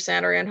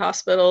 90% are in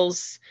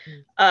hospitals.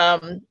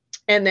 And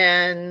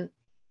then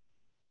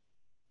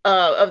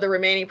of the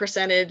remaining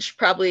percentage,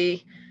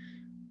 probably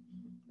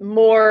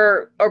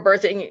more are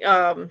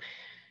birthing,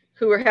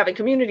 who are having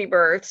community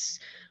births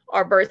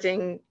are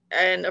birthing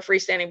in a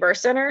freestanding birth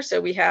center. So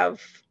we have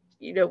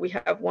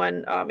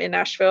one in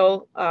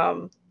Nashville,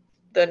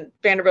 the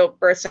Vanderbilt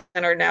Birth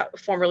Center, now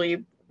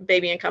formerly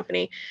Baby and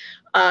Company,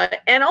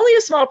 and only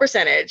a small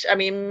percentage. I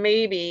mean,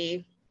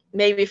 maybe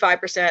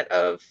 5%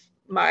 of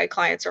my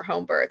clients are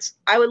home births.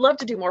 I would love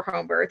to do more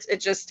home births. It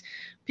just,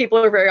 people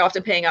are very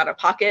often paying out of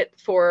pocket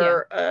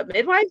for a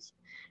midwife,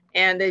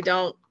 and they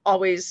don't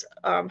always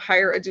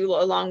hire a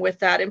doula along with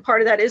that. And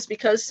part of that is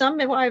because some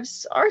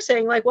midwives are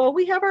saying like, well,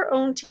 we have our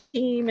own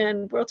team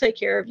and we'll take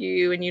care of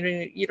you, and you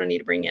don't need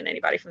to bring in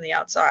anybody from the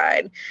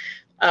outside,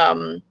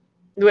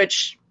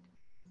 which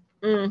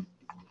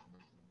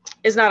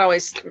is not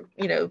always,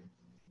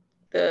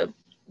 the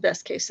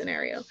best case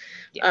scenario.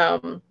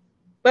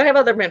 But I have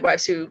other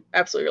midwives who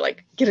absolutely are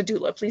like, get a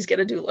doula, please get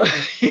a doula.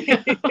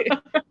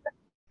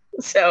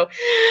 So,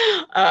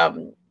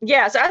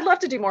 so I'd love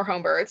to do more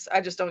home births.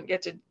 I just don't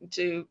get to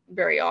do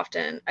very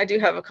often. I do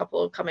have a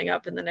couple coming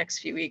up in the next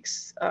few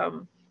weeks.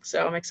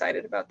 So I'm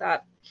excited about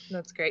that.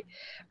 That's great.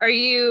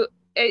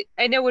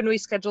 I know when we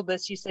scheduled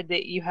this, you said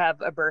that you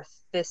have a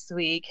birth this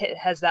week.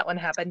 Has that one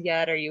happened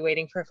yet? Are you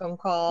waiting for a phone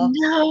call?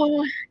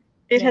 No,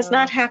 it has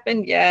not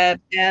happened yet.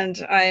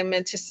 And I'm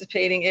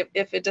anticipating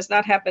if it does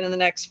not happen in the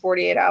next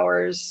 48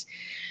 hours,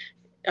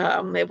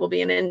 it will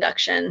be an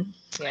induction.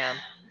 Yeah.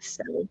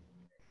 So,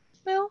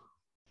 well,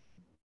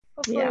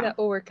 hopefully that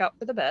will work out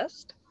for the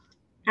best.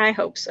 I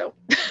hope so.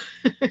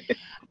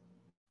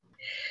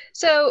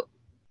 So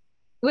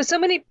with so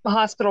many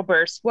hospital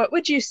births, what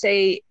would you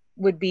say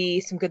would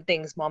be some good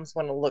things moms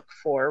want to look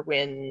for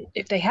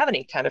if they have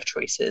any kind of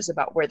choices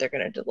about where they're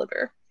going to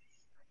deliver?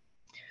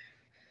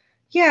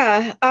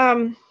 Yeah.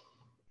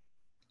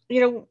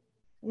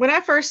 When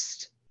I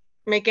first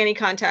make any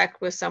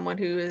contact with someone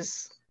who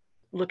is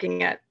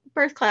looking at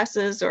birth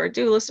classes or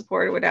doula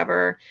support or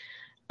whatever,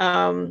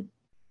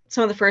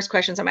 some of the first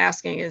questions I'm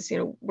asking is,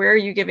 where are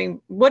you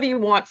giving, what do you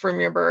want from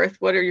your birth?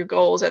 What are your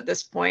goals at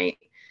this point?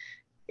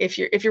 If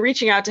you're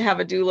reaching out to have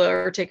a doula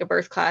or take a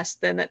birth class,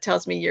 then that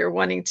tells me you're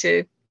wanting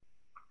to,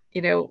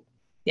 you're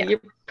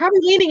probably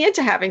leaning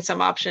into having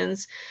some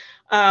options.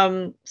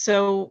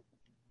 So,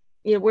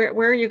 where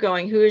are you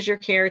going? Who is your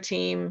care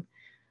team?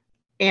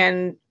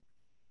 And,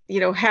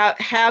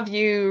 have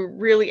you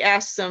really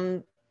asked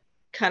some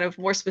kind of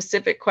more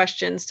specific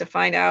questions to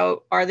find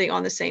out, are they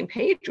on the same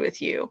page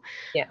with you?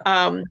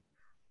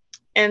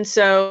 And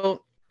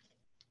so,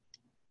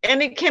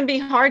 and it can be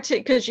hard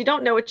because you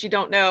don't know what you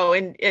don't know,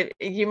 and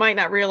you might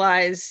not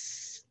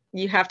realize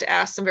you have to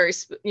ask some very,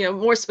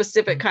 more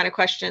specific kind of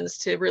questions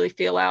to really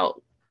feel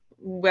out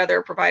whether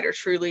a provider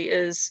truly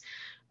is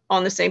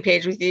on the same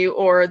page with you,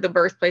 or the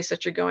birthplace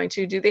that you're going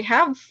to. Do they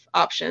have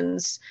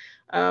options?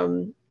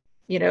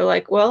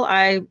 Like, well,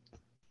 I,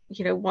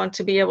 want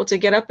to be able to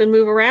get up and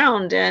move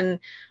around, and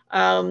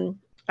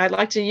I'd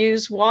like to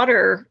use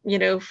water,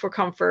 for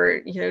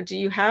comfort. Do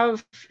you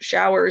have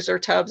showers or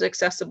tubs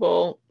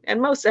accessible? And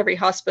most every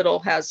hospital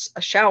has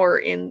a shower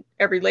in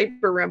every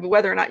labor room, but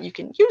whether or not you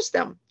can use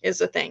them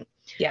is a thing.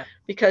 Yeah.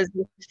 Because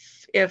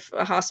if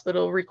a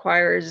hospital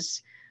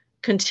requires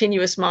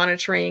continuous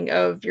monitoring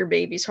of your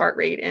baby's heart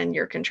rate and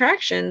your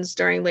contractions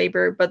during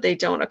labor, but they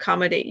don't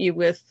accommodate you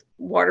with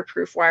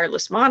waterproof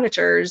wireless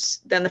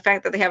monitors, then the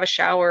fact that they have a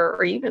shower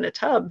or even a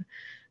tub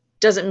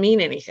doesn't mean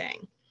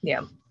anything.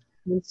 Yeah.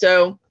 And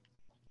so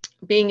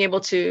being able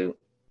to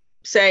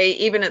say,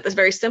 even at the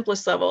very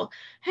simplest level,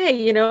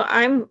 hey,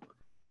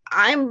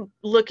 I'm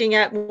looking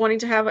at wanting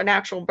to have a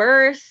natural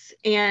birth,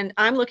 and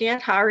I'm looking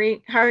at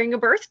hiring a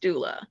birth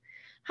doula.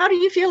 How do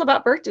you feel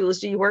about birth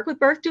doulas? Do you work with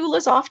birth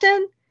doulas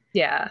often?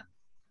 Yeah.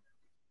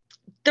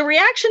 The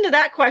reaction to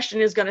that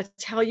question is going to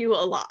tell you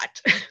a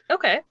lot.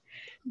 Okay.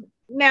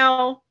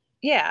 Now,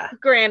 yeah,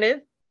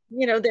 granted,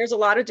 there's a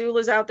lot of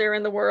doulas out there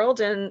in the world,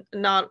 and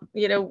not,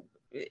 you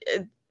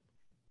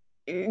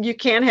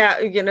can have,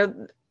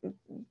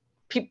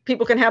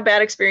 people can have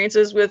bad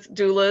experiences with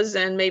doulas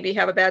and maybe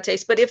have a bad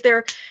taste. But if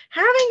they're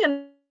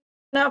having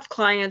enough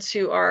clients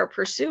who are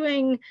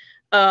pursuing,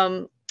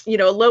 low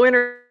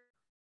energy,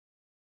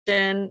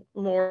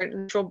 more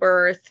natural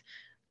birth,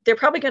 they're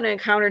probably going to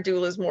encounter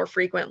doulas more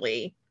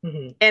frequently,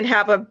 and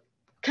have a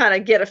kind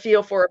of get a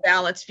feel for a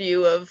balanced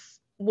view of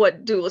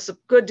what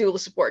good doula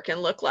support can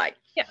look like.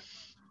 Yeah.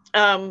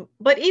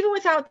 But even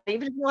without,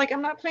 even if you're like,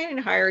 I'm not planning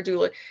to hire a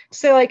doula,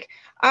 say like,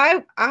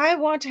 I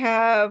want to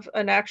have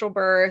a natural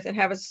birth and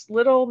have as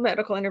little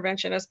medical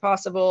intervention as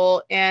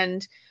possible,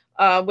 and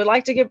would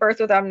like to give birth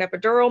without an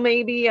epidural.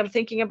 Maybe I'm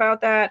thinking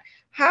about that.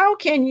 How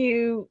can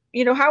you,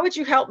 how would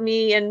you help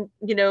me in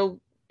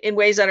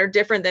ways that are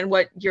different than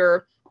what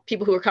your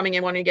people who are coming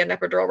in wanting to get an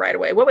epidural right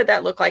away. What would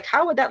that look like?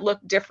 How would that look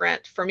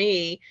different for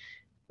me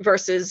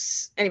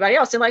versus anybody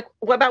else? And like,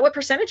 what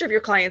percentage of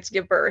your clients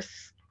give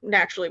birth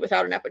naturally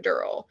without an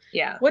epidural?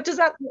 Yeah. What does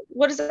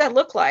that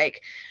look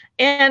like?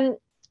 And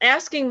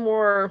asking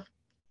more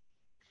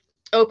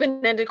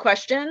open-ended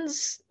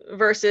questions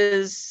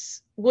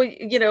versus, will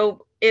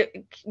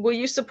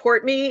you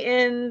support me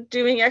in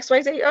doing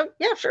XYZ? Oh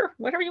yeah, sure,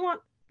 whatever you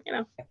want.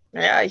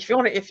 Yeah, if you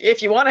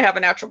want to have a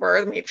natural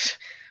birth, I mean,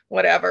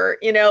 whatever,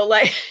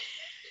 like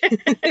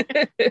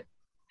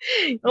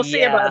we'll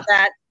see about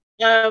that.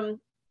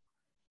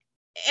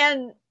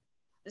 And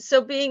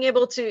so being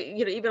able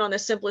to, even on the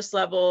simplest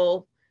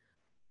level,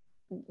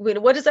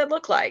 what does that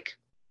look like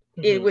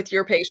with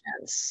your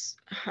patients?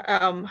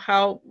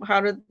 How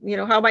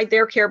might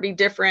their care be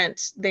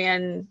different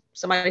than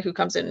somebody who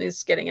comes in and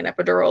is getting an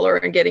epidural or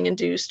getting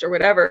induced or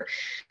whatever?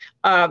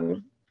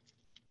 And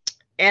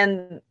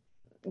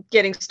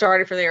getting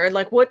started from there.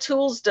 Like, what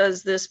tools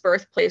does this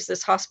birthplace,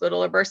 this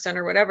hospital or birth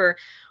center, whatever,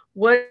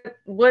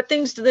 what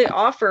things do they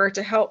offer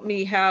to help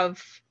me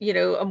have,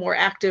 a more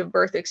active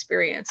birth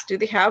experience? Do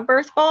they have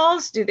birth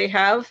balls? Do they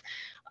have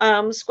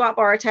squat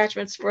bar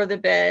attachments for the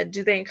bed?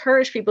 Do they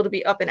encourage people to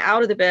be up and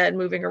out of the bed,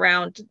 moving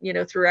around,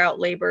 throughout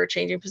labor,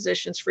 changing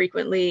positions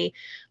frequently?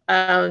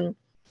 Do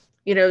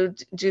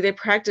they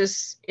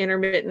practice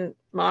intermittent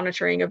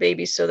monitoring of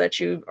babies so that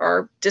you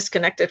are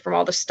disconnected from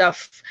all the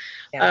stuff,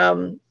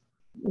 and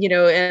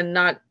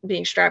not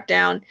being strapped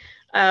down?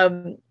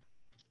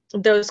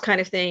 Those kind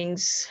of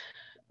things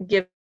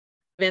give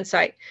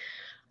insight.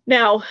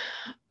 Now,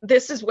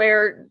 this is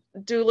where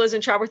doulas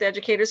and childbirth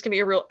educators can be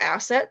a real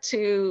asset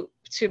to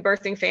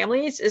birthing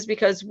families, is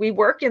because we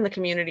work in the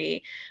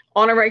community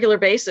on a regular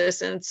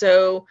basis. And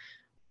so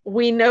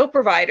we know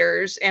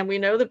providers and we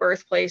know the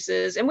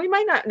birthplaces, and we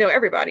might not know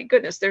everybody.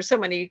 Goodness, there's so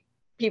many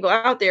people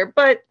out there,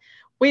 but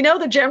we know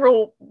the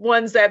general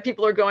ones that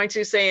people are going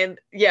to, saying,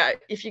 yeah,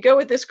 if you go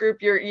with this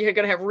group, you're going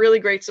to have really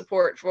great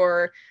support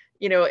for,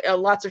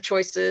 lots of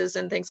choices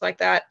and things like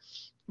that,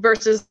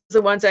 versus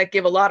the ones that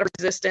give a lot of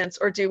resistance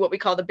or do what we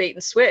call the bait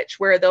and switch,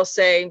 where they'll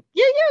say,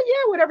 yeah,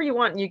 whatever you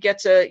want. And you get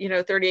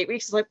to, 38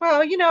 weeks. It's like, well,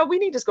 we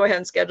need to just go ahead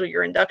and schedule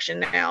your induction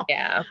now.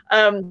 Yeah.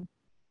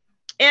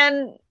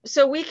 And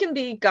so we can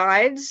be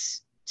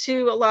guides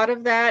to a lot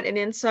of that and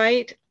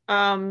insight,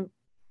 and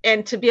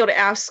to be able to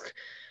ask,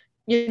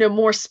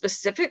 more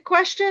specific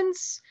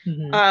questions.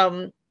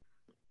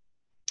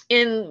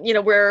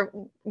 In, where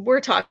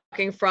we're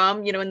talking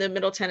from, in the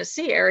Middle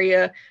Tennessee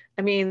area,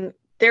 I mean,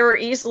 there are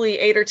easily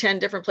 8 or 10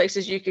 different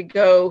places you could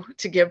go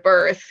to give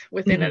birth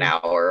within an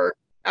hour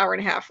and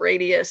a half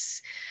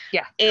radius.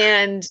 Yeah.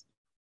 And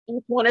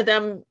each one of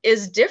them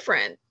is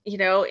different,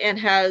 and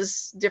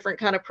has different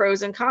kind of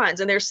pros and cons.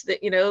 And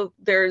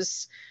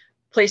there's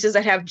places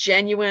that have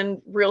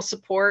genuine, real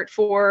support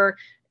for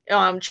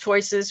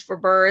choices for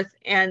birth.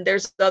 And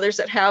there's others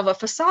that have a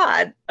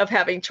facade of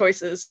having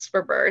choices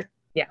for birth.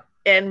 Yeah.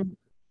 And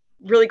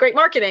really great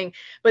marketing,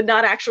 but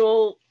not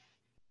actual,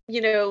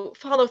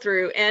 follow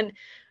through. And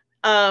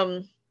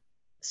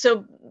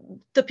so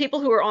the people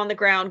who are on the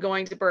ground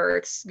going to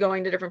births,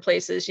 going to different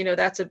places,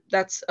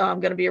 that's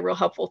going to be a real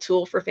helpful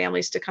tool for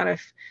families to kind of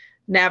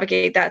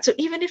navigate that. So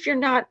even if you're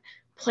not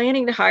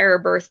planning to hire a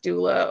birth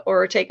doula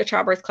or take a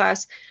childbirth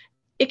class,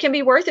 it can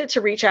be worth it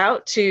to reach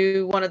out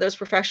to one of those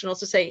professionals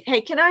to say, hey,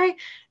 can I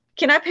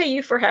pay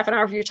you for half an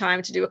hour of your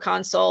time to do a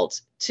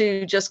consult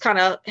to just kind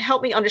of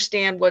help me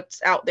understand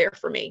what's out there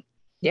for me?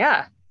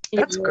 Yeah,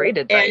 that's great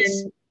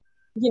advice. And,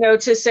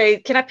 to say,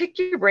 can I pick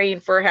your brain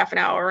for half an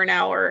hour or an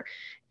hour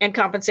and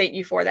compensate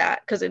you for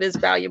that? Because it is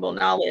valuable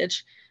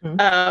knowledge.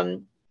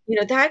 That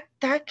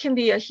can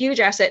be a huge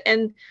asset.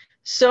 And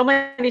so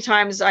many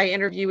times I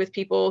interview with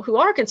people who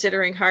are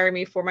considering hiring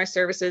me for my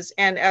services,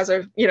 and as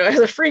a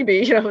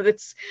freebie,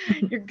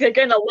 you're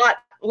getting a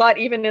lot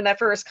even in that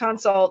first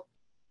consult.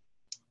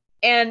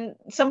 And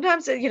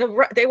sometimes,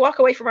 they walk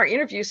away from our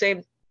interview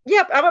saying,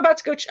 yep, I'm going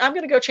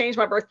to go change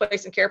my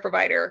birthplace and care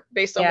provider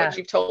based on what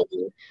you've told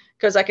me,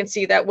 because I can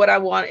see that what I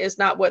want is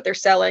not what they're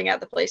selling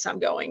at the place I'm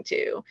going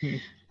to.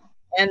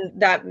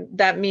 And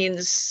that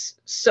means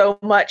so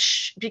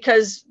much,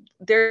 because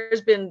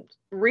there's been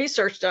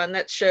research done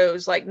that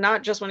shows, like,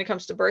 not just when it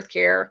comes to birth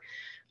care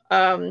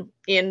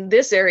in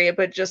this area,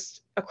 but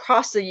just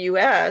across the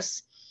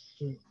US,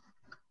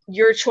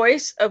 your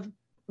choice of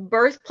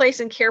birthplace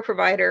and care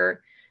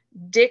provider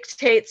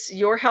dictates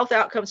your health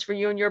outcomes for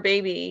you and your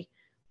baby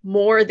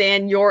more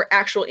than your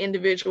actual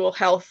individual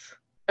health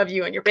of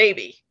you and your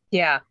baby.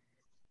 Yeah.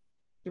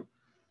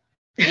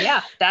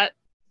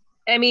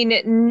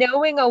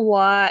 Knowing a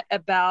lot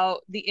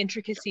about the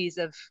intricacies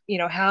of,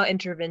 how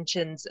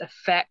interventions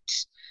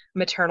affect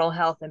maternal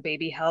health and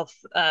baby health,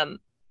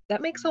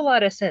 that makes a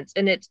lot of sense.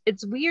 And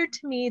it's weird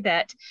to me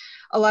that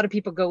a lot of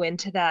people go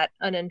into that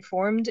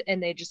uninformed,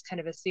 and they just kind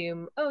of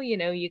assume, oh,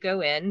 you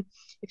go in,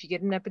 if you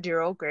get an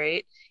epidural,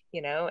 great,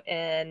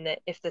 and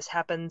if this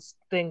happens,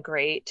 then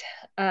great.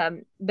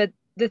 But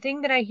the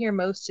thing that I hear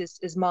most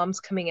is moms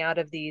coming out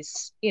of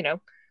these,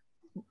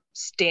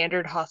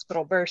 standard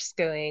hospital births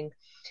going,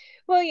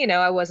 Well,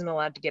 I wasn't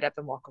allowed to get up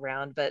and walk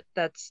around, but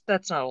that's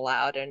not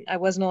allowed. And I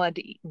wasn't allowed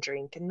to eat and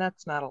drink, and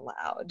that's not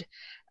allowed.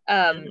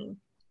 Um, Mhm.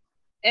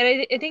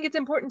 and I think it's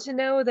important to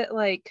know that,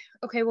 like,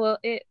 okay, well,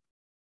 it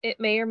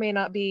may or may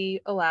not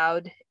be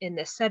allowed in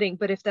this setting,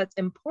 but if that's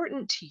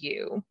important to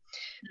you,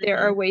 there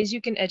are Mhm. ways you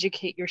can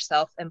educate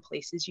yourself and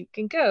places you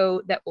can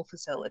go that will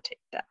facilitate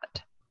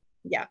that.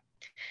 Yeah.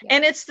 Yeah.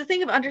 And it's the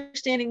thing of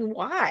understanding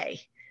why.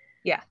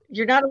 Yeah.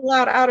 You're not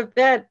allowed out of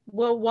bed.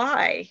 Well,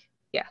 why?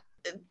 Yeah.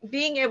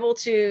 Being able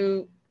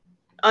to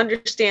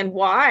understand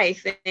why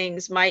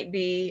things might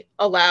be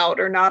allowed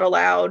or not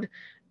allowed,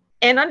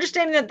 and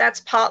understanding that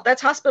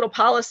that's hospital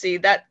policy,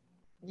 that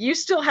you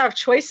still have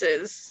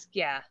choices,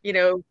 Yeah.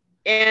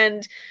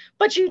 and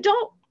but you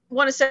don't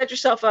want to set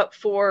yourself up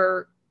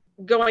for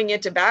going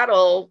into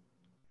battle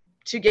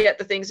to get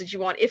the things that you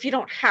want if you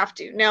don't have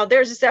to. Now,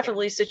 there's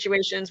definitely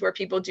situations where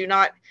people do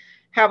not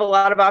have a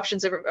lot of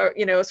options of,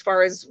 as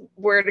far as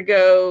where to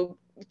go,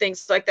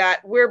 things like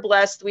that. We're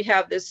blessed. We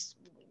have this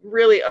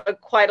really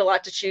quite a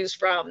lot to choose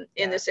from in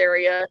Yeah. this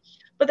area.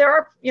 But there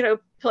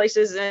are,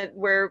 places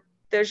where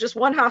there's just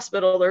one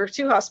hospital or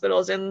two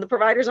hospitals and the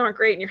providers aren't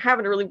great and you're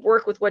having to really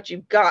work with what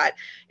you've got.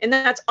 And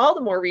that's all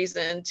the more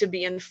reason to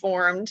be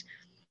informed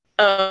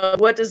of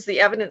what does the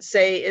evidence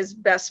say is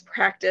best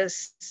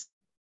practice,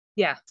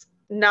 Yeah.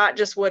 not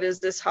just what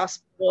is this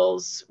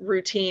hospital's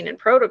routine and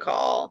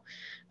protocol,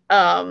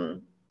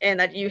 and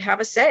that you have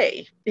a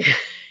say.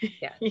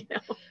 Yeah. you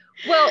know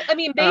Well, I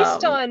mean,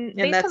 based on and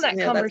based on that's that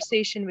that's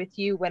conversation with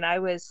you when I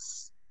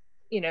was,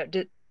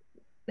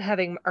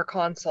 having our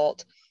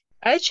consult,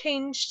 I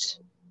changed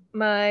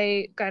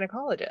my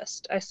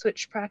gynecologist. I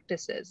switched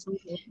practices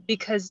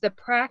because the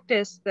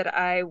practice that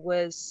I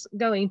was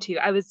going to,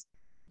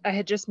 I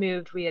had just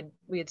moved. We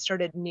had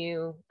started a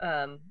new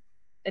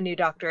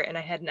doctor, and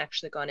I hadn't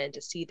actually gone in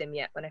to see them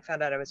yet when I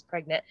found out I was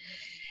pregnant.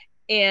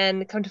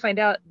 And come to find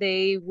out,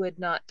 they would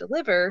not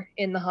deliver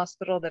in the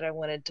hospital that I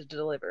wanted to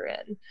deliver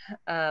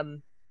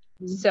in.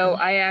 So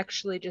I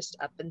actually just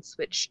up and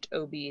switched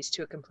OBs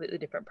to a completely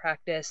different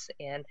practice.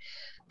 And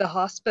the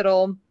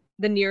hospital,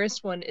 the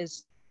nearest one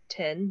is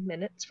 10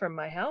 minutes from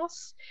my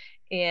house.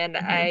 And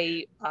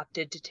I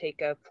opted to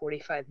take a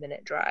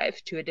 45-minute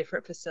drive to a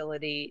different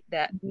facility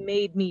that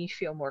made me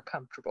feel more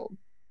comfortable.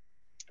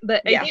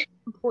 But I yeah think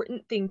the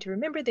important thing to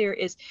remember there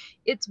is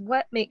it's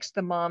what makes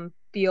the mom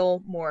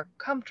feel more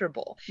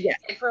comfortable. yeah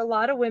And for a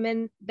lot of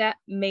women, that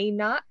may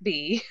not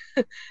be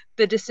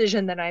the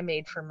decision that I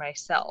made for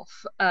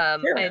myself. I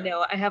sure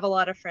know I have a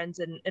lot of friends,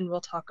 and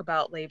we'll talk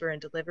about labor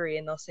and delivery,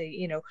 and they'll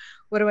say,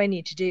 what do I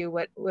need to do?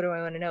 What do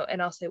I want to know?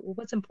 And I'll say, well,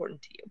 what's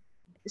important to you?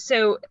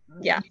 So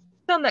yeah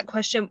on that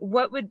question,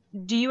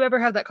 do you ever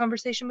have that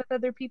conversation with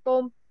other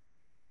people?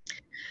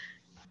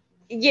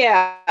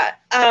 yeah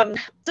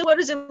so what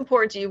is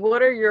important to you?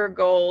 What are your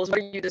goals? What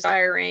are you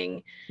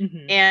desiring?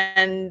 Mm-hmm.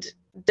 And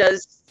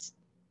does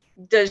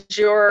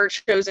your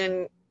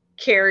chosen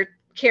care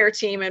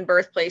team and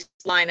birthplace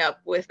line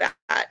up with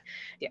that?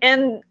 Yeah.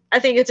 And I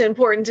think it's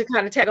important to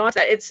kind of tag on to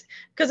that. It's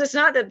because it's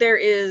not that there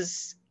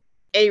is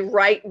a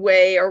right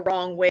way or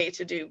wrong way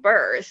to do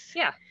birth.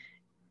 Yeah.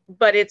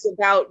 But it's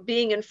about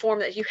being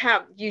informed that you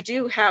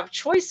do have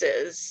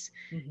choices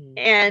Mm-hmm.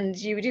 and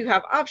you do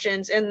have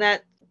options, and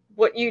that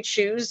what you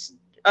choose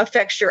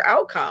affects your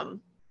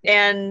outcome.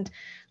 Yeah.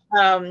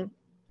 Um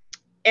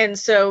and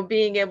so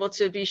being able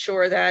to be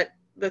sure that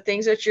the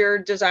things that you're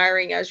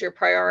desiring as your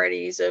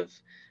priorities of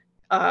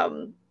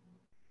that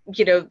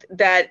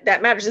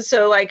matters. And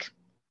so, like,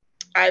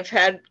 I've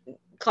had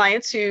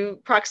clients who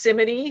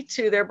proximity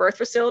to their birth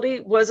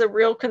facility was a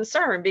real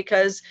concern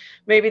because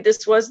maybe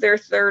this was their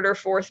third or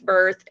fourth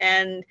birth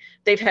and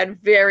they've had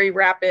very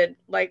rapid,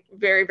 like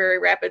very, very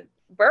rapid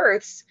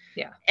births.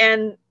 Yeah.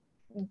 And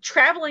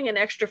traveling an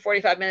extra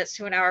 45 minutes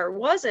to an hour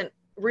wasn't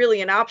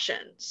really an option.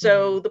 Mm-hmm.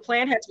 So the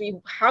plan had to be,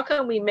 how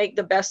can we make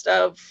the best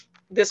of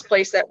this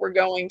place that we're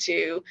going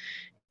to,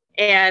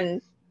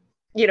 and,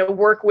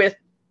 work with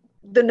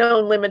the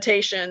known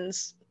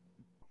limitations,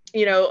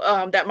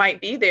 that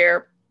might be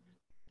there.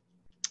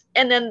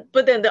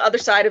 But then the other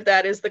side of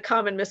that is the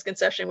common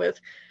misconception with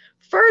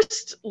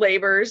first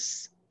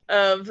labors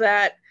of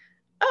that,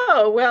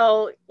 oh,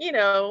 well,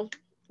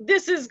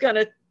 this is going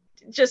to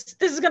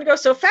go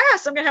so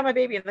fast. I'm going to have my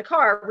baby in the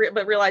car,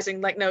 but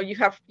realizing, like, no, you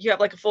have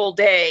like a full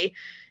day.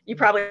 You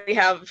probably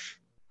have,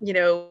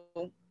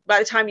 by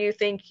the time you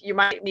think you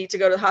might need to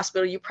go to the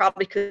hospital, you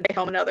probably could be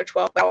home another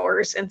 12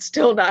 hours and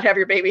still not have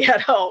your baby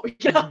at home,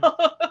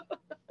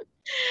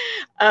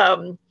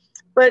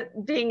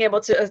 but being able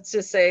to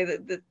say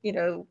that,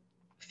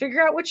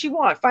 figure out what you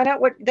want, find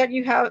out that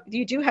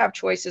you do have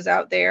choices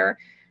out there,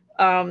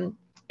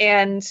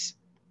 and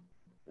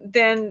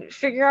then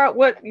figure out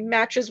what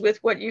matches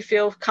with what you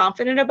feel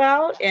confident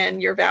about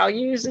and your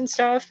values and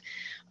stuff,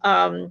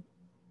 and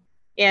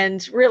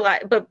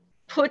realize, but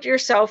put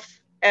yourself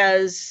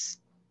as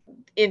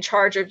in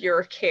charge of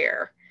your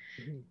care,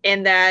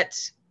 and that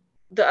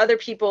the other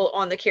people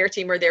on the care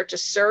team are there to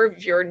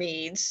serve your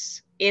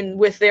needs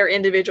with their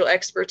individual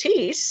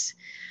expertise,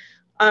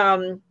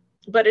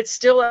 but it's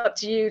still up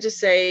to you to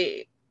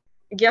say,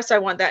 yes, I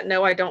want that.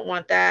 No, I don't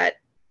want that.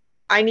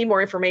 I need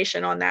more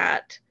information on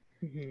that.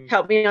 Mm-hmm.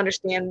 Help me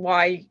understand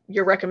why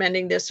you're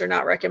recommending this or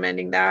not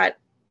recommending that.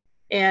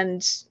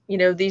 And,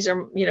 these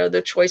are,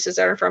 the choices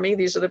that are in front of me.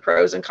 These are the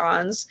pros and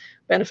cons,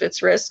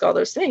 benefits, risk, all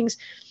those things.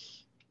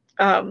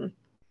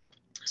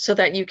 So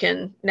that you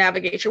can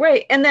navigate your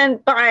way. And then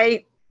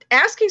by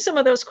asking some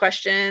of those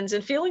questions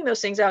and feeling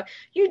those things out,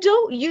 you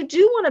do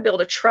want to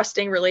build a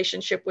trusting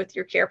relationship with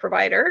your care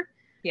provider.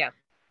 Yeah.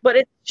 But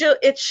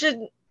it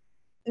should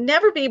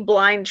never be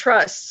blind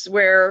trusts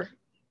where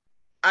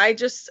I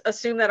just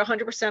assume that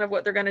 100% of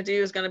what they're going to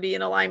do is going to be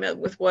in alignment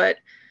with what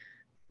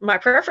my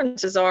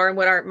preferences are and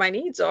what my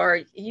needs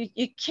are.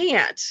 You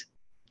can't.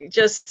 You're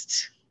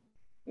just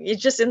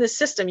in the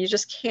system. You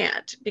just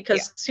can't,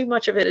 because too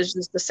much of it is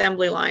just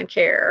assembly line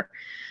care.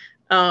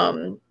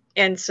 And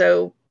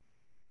so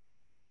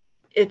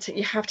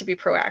you have to be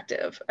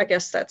proactive. I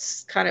guess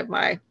that's kind of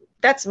my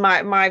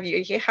view.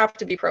 You have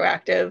to be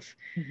proactive.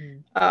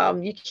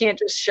 Mm-hmm. You can't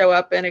just show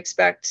up and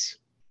expect,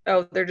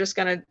 oh, they're just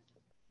going to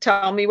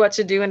tell me what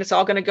to do and it's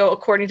all going to go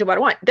according to what I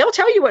want. They'll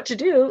tell you what to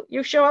do.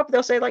 You show up,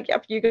 they'll say like,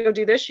 yep, you go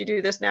do this, you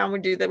do this now, and we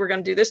do that. We're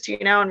going to do this to you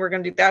now, and we're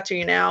going to do that to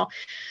you now.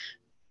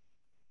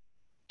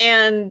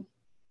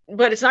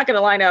 But it's not going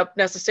to line up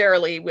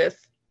necessarily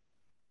with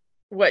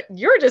what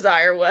your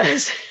desire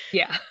was.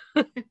 Yeah.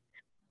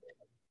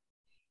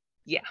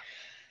 Yeah.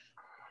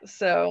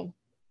 So,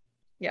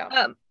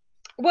 yeah.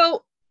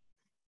 Well,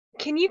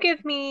 can you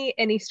give me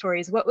any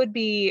stories? What would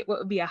be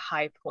a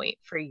high point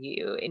for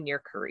you in your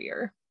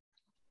career?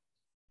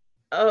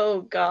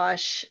 Oh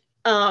gosh.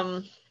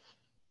 That's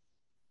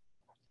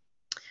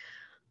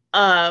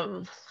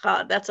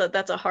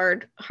a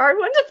hard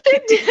one to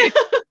pick.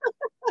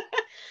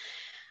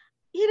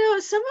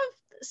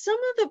 Some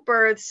of the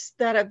births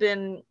that have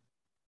been,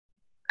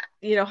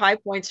 high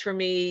points for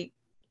me,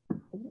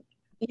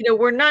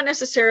 were not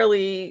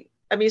necessarily,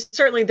 I mean,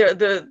 certainly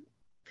the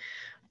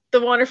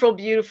wonderful,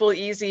 beautiful,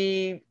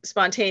 easy,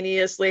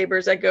 spontaneous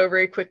labors that go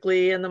very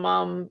quickly and the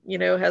mom,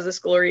 has this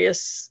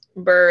glorious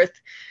birth.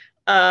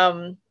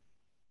 I've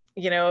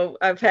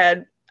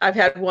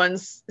had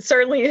ones,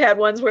 certainly had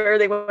ones where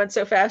they went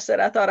so fast that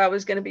I thought I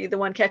was going to be the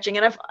one catching.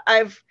 And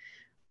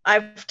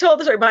I've told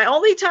the story. My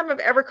only time I've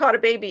ever caught a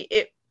baby,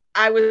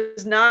 I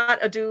was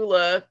not a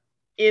doula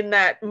in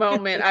that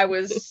moment. I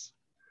was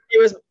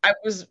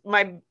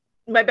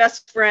my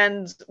best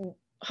friend's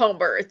home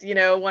birth,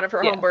 one of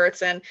her home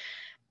births, and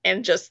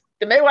just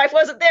the midwife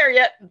wasn't there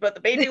yet, but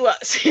the baby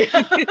was. Just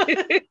kind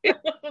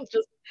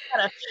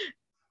of,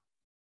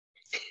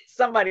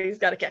 somebody's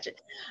got to catch it.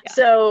 Yeah.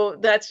 So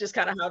that's just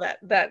kind of how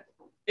that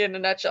in a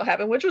nutshell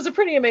happened, which was a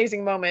pretty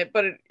amazing moment.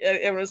 But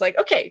it was like,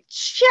 okay,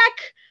 check.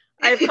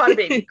 I've caught a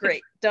baby.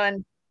 Great.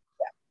 Done.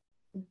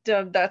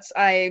 Yeah. That's,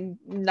 I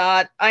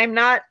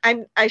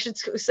should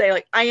say,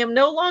 like, I am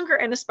no longer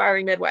an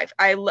aspiring midwife.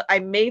 I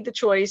made the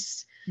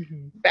choice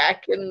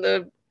back in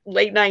the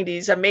late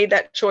 90s. I made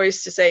that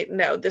choice to say,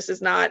 no, this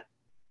is not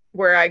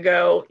where I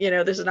go.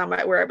 This is not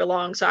where I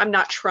belong. So I'm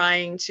not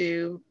trying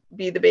to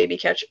be the baby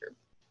catcher.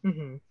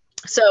 Mm-hmm.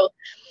 So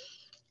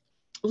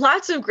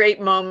lots of great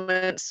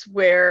moments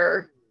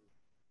where,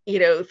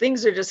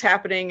 things are just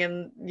happening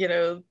and,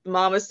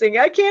 mom is saying,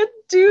 I can't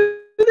do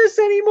this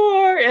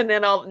anymore. And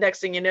then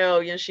next thing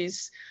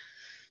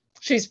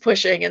she's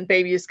pushing and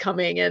baby is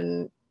coming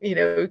and,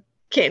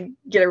 can't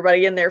get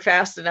everybody in there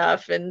fast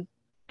enough. And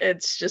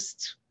it's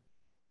just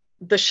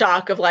the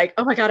shock of like,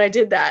 oh my God, I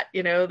did that.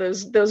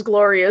 Those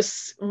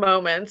glorious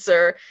moments.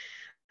 Or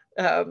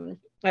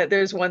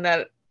there's one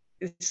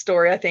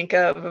story I think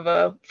of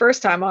a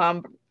first time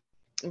mom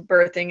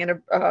birthing in a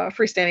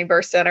freestanding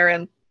birth center,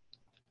 and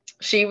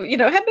she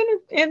had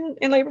been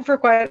in labor for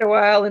quite a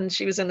while, and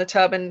she was in the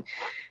tub and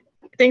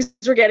things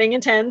were getting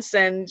intense,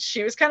 and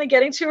she was kind of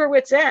getting to her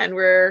wit's end,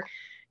 where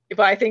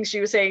by things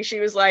she was saying, she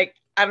was like,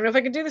 I don't know if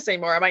I can do this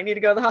anymore. I might need to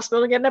go to the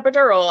hospital and get an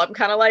epidural. I'm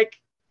kind of like,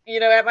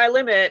 at my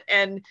limit.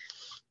 And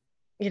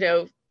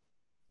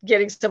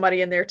getting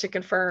somebody in there to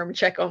confirm,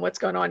 check on what's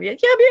going on. Yeah,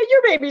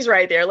 your baby's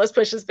right there. Let's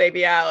push this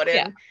baby out.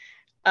 And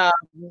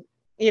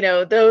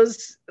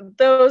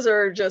those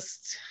are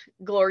just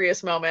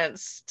glorious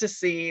moments to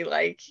see,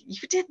 like,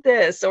 you did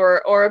this, or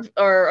a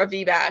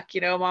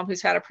VBAC, a mom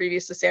who's had a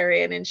previous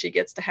cesarean and she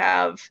gets to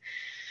have,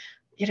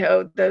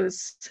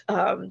 those,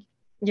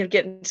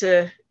 getting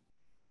to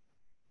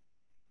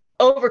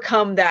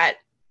overcome that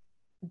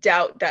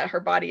doubt that her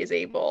body is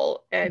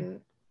able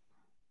and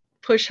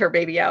push her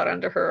baby out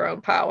under her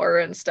own power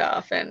and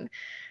stuff. And,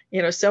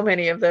 so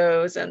many of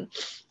those. And,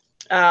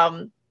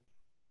 and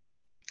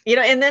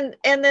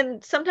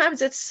then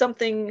sometimes it's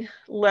something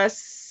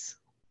less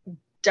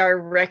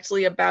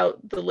directly about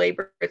the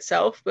labor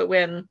itself, but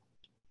when,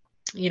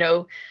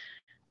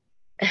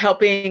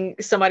 helping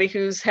somebody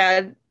who's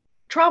had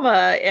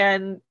trauma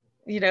and,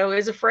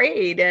 is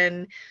afraid,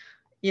 and,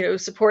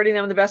 supporting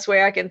them the best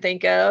way I can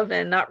think of,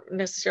 and not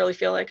necessarily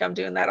feel like I'm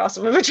doing that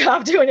awesome of a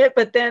job doing it,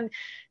 but then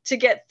to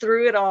get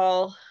through it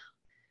all.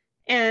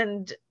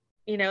 And,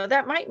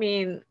 that might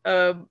mean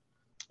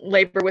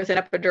labor with an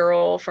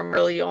epidural from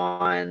early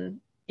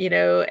on,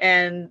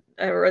 and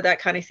or that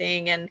kind of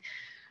thing. And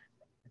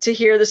to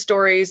hear the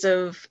stories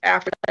of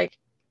after, like,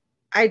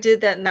 I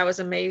did that and that was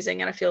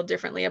amazing, and I feel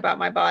differently about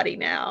my body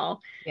now.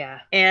 Yeah.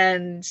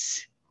 And,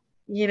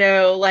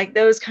 like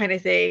those kind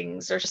of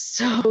things are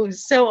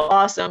so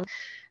awesome.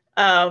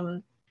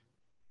 And,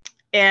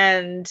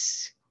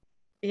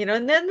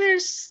 and then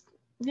there's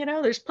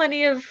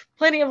plenty of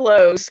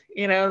lows,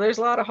 there's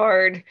a lot of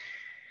hard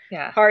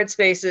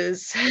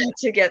spaces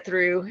to get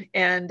through.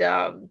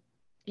 And,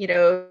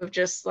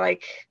 just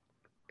like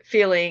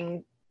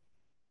feeling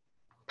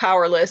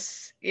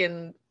powerless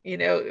in,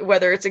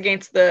 whether it's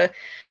against the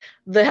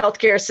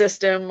healthcare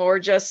system or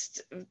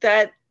just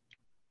that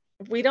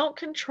we don't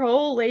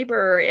control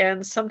labor,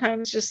 and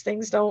sometimes just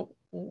things don't,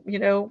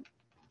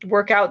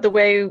 work out the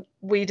way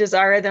we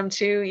desire them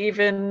to,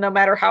 even no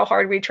matter how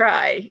hard we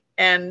try.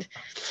 And,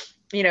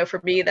 for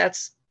me,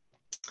 that's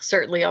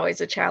certainly always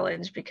a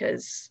challenge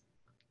because,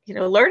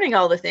 learning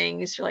all the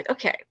things, you're like,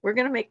 okay, we're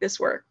going to make this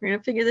work. We're going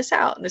to figure this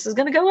out, and this is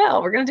going to go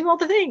well. We're going to do all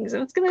the things,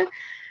 and it's going to,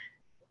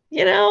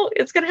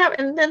 it's going to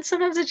happen. And then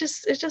sometimes it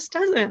just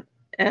doesn't.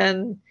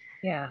 And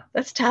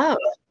that's tough.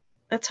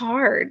 That's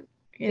hard,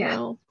 you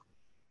know.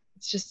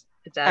 It's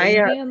out of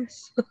your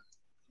hands.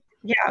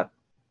 Yeah.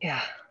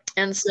 Yeah.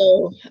 And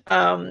so,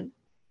 so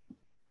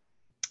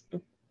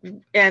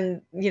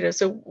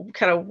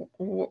kind of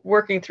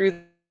working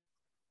through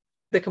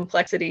the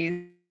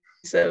complexities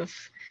of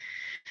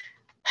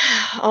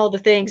all the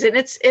things. And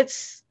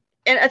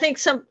and I think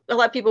a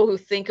lot of people who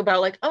think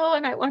about like, oh,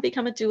 I might want to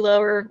become a doula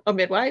or a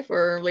midwife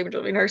or labor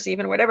delivery nurse,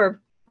 even, or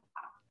whatever.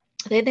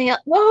 They think,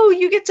 whoa,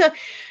 you get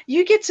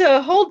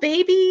to hold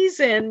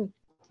babies, and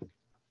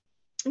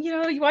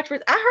you watch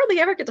birth. I hardly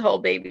ever get to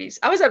hold babies.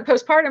 I was at a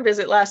postpartum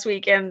visit last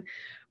week, and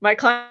my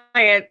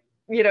client,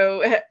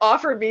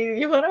 offered me,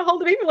 you want to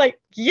hold the baby? I'm like,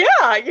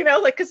 yeah,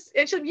 like, cause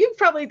you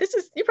probably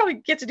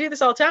get to do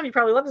this all the time. You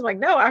probably love this. I'm like,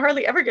 no, I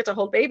hardly ever get to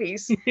hold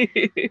babies.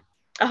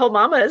 I hold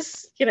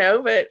mamas,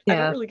 but I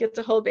don't really get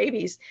to hold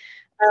babies.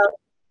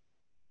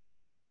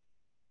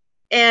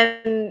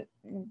 And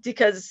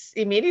because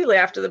immediately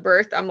after the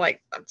birth, I'm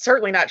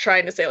certainly not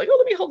trying to say like, oh,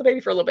 let me hold the baby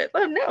for a little bit.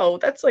 Oh, no,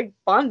 that's like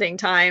bonding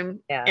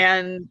time. Yeah.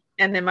 And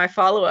then my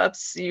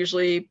follow-ups,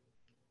 usually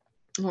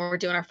when we're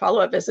doing our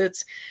follow-up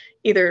visits,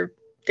 either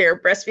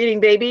they're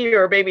breastfeeding baby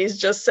or baby's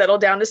just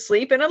settled down to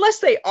sleep. And unless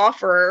they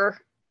offer,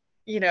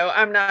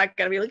 I'm not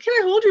going to be like, can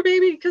I hold your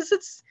baby? Because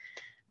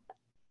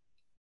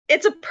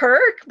it's a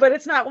perk, but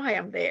it's not why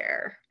I'm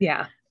there.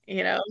 Yeah.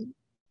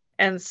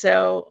 And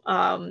so,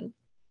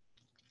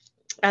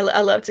 I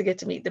love to get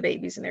to meet the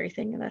babies and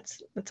everything. And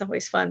that's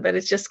always fun, but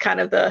it's just kind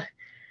of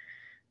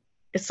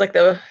it's like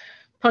the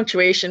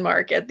punctuation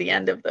mark at the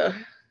end of the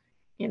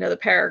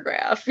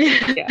paragraph.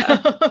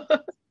 Yeah.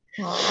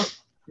 Aww.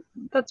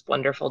 That's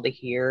wonderful to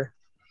hear.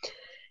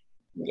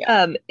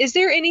 Yeah. Is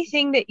there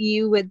anything that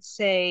you would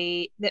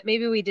say that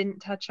maybe we didn't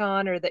touch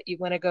on, or that you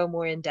want to go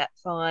more in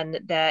depth on,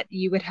 that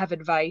you would have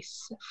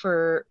advice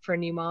for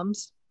new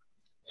moms?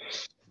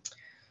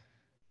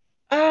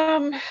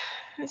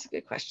 That's a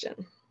good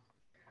question.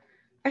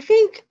 I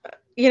think,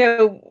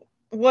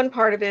 one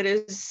part of it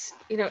is,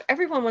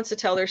 everyone wants to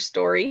tell their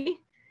story.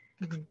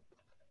 Mm-hmm.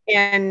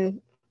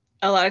 And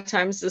a lot of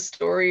times the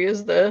story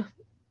is the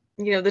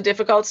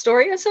difficult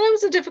story. And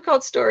sometimes the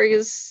difficult story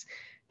is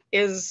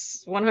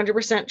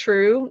 100%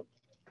 true.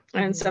 Mm-hmm.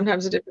 And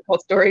sometimes the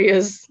difficult story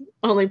is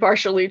only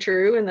partially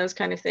true, and those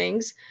kind of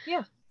things.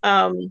 Yeah.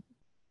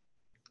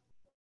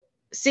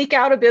 Seek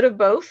out a bit of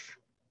both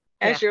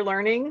as you're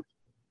learning.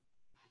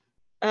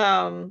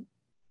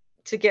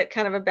 To get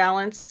kind of a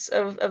balance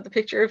of the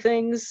picture of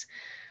things.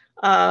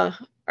 I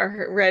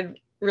read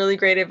really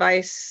great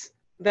advice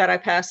that I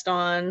passed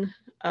on,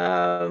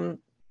 not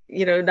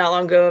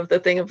long ago, of the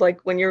thing of like,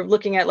 when you're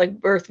looking at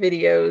like birth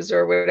videos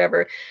or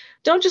whatever,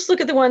 don't just look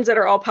at the ones that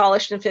are all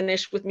polished and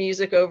finished with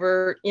music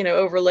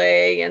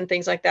overlay and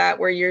things like that,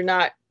 where you're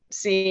not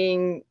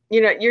seeing,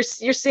 you're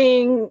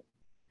seeing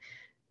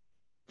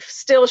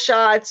still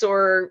shots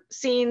or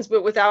scenes,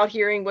 but without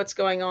hearing what's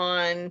going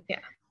on. Yeah.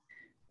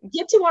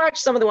 Get to watch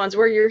some of the ones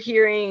where you're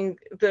hearing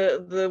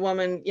the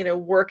woman,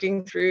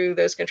 working through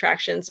those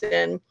contractions,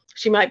 and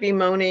she might be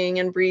moaning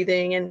and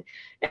breathing, and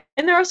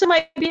there also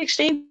might be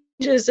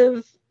exchanges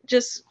of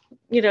just,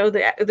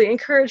 the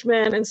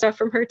encouragement and stuff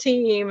from her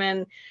team,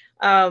 and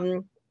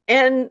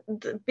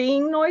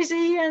being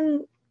noisy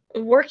and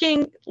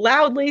working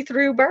loudly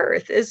through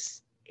birth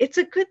it's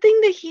a good thing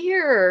to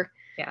hear.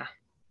 Yeah.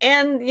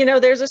 And,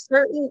 there's a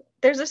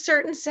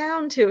certain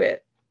sound to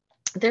it.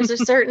 There's a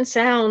certain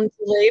sound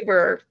to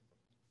labor.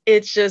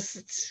 It's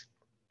just,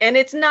 and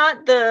it's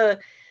not the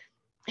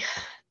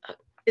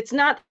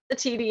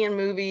TV and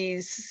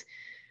movies,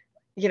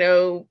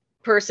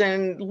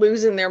 person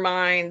losing their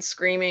mind,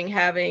 screaming,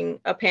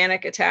 having a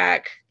panic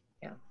attack.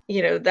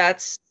 Yeah.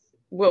 That's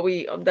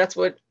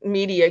what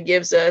media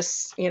gives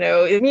us.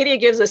 Media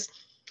gives us,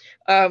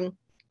 her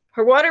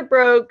water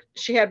broke,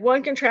 she had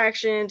one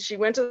contraction, she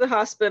went to the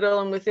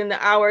hospital, and within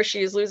the hour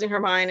she is losing her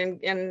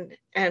mind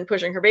and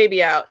pushing her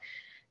baby out.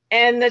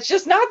 And that's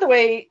just not the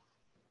way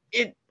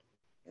it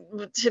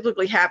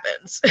typically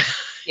happens.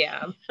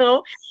 Yeah.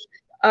 You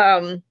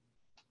know?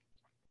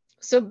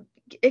 So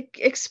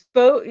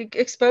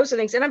expose to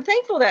things. And I'm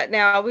thankful that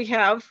now we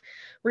have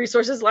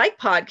resources like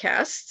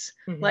podcasts,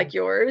 like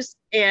yours.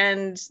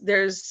 And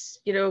there's,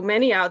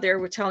 many out there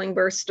with telling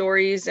birth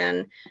stories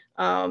and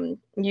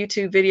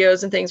YouTube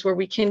videos and things where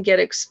we can get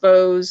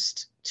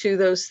exposed to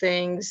those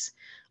things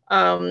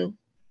and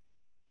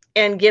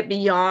get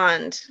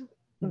beyond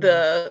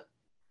the,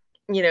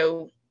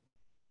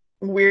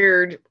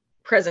 weird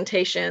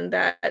presentation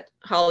that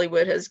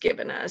Hollywood has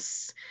given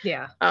us.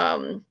 Yeah.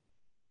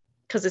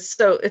 Because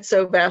it's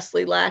so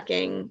vastly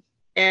lacking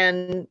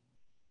and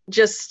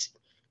just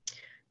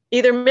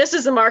either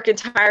misses the mark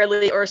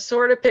entirely or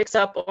sort of picks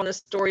up on the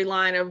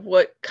storyline of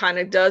what kind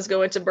of does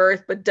go into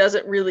birth, but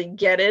doesn't really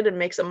get it and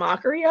makes a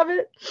mockery of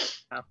it.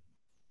 Oh.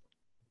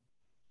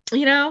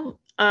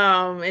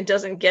 It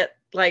doesn't get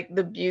like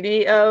the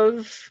beauty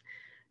of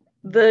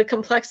the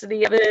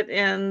complexity of it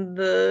and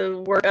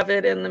the work of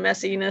it and the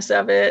messiness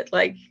of it.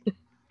 Like,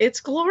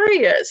 it's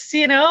glorious,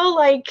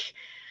 like,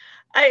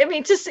 I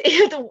mean, to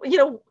see,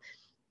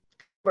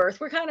 birth,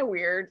 we're kind of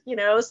weird,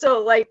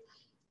 so like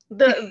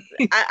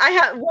I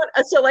have what,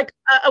 so like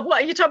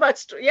what you talk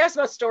about, you asked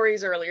about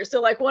stories earlier.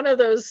 So like one of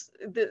those,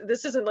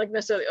 this isn't like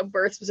necessarily a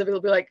birth specifically,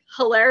 it'll be like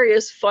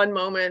hilarious, fun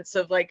moments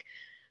of like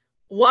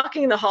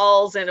walking the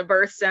halls in a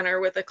birth center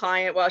with a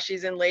client while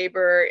she's in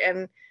labor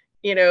and,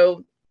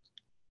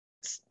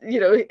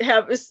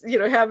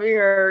 having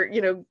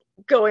her,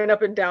 going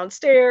up and down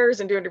stairs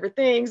and doing different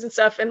things and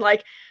stuff. And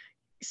like,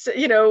 so,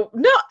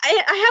 no,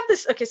 I have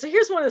this. Okay, so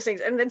here's one of those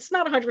things, and it's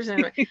not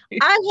 100%.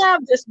 I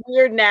have this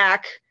weird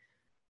knack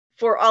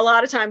for a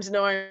lot of times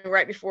knowing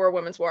right before a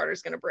woman's water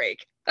is going to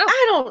break. Oh.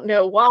 I don't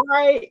know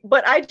why,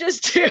 but I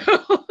just do.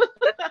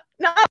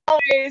 Not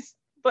always,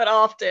 but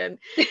often.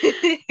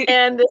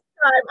 And this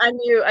time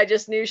I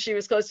just knew she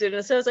was close to it.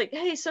 And so I was like,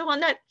 hey, so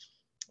on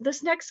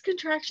this next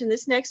contraction,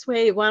 this next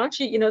wave, why don't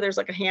you, there's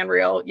like a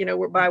handrail,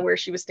 by where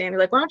she was standing,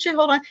 like, why don't you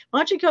hold on, why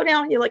don't you go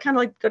down, kind of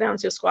like go down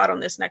to a squat on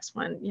this next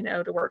one,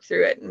 to work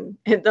through it. And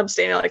I'm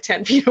standing like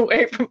 10 feet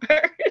away from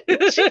her.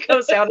 She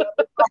goes down and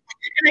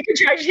the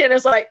contraction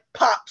is like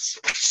pops.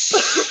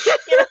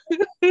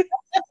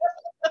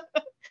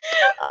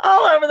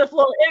 All over the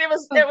floor. And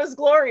it was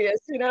glorious,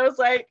 it's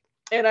like,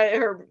 and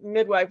her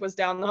midwife was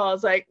down the hall. I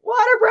was like,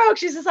 water broke.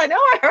 She says, I know,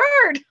 I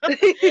heard.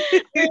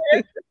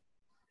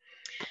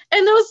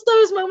 And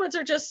those moments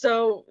are just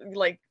so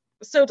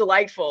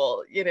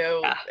delightful,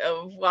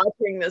 of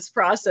watching this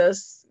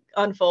process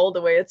unfold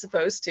the way it's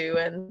supposed to.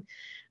 And,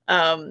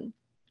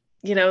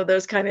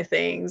 those kind of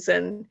things.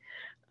 And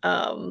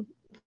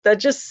that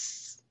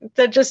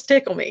just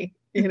tickle me,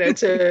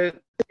 to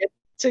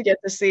get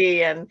to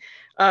see. And,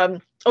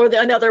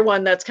 another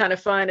one that's kind of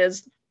fun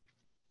is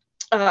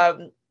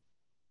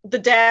the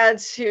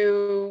dads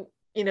who,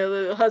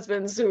 the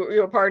husbands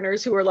who,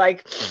 partners who are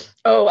like,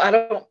 oh,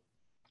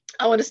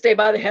 I want to stay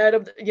by the head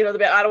of the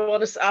bed. I don't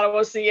want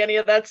to see any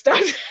of that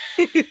stuff.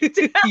 Yep.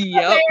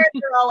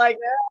 They're all like,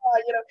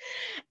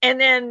 and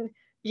then,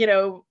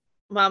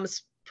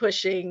 mom's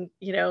pushing,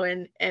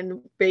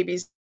 and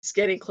baby's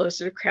getting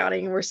closer to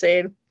crowning, and we're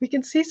saying, we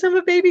can see some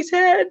of baby's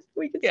head.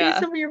 We can see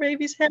some of your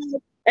baby's head.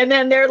 And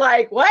then they're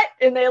like, what?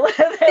 And they look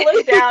down,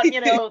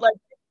 like,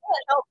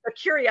 the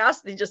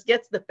curiosity just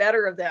gets the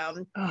better of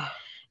them.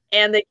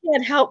 And they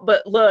can't help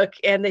but look,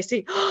 and they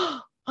see,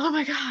 oh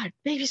my God,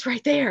 baby's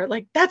right there.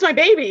 Like, that's my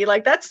baby.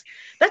 Like, that's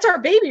our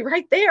baby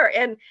right there.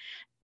 And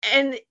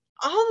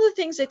all the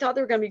things they thought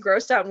they were going to be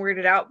grossed out and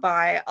weirded out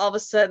by, all of a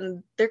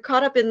sudden they're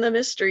caught up in the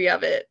mystery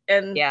of it.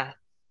 And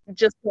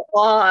just the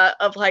awe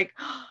of like,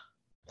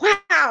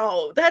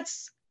 wow,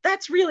 that's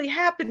really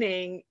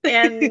happening.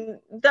 And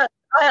that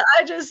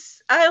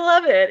I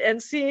love it.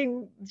 And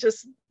seeing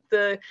just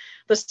the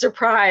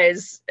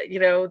surprise,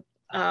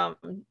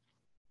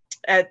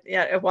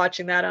 at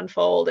watching that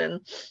unfold.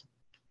 And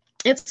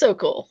it's so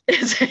cool.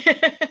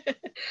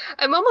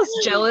 I'm almost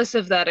jealous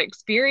of that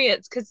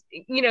experience because,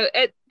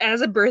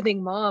 as a birthing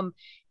mom,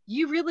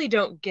 you really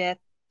don't get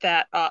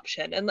that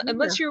option. And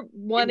unless you're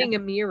wanting a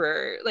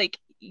mirror, like,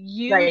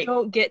 you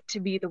don't get to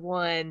be the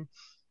one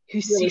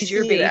who sees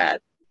your baby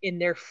in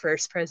their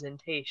first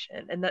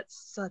presentation. And that's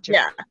such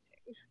a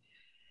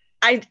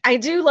I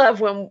do love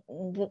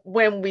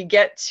when we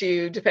get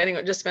to,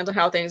 depends on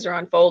how things are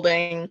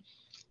unfolding,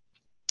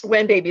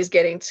 when baby's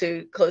getting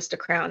too close to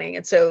crowning.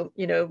 And so,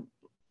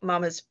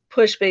 mom has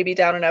pushed baby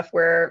down enough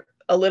where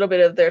a little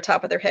bit of their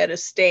top of their head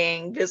is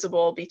staying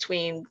visible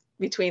between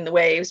the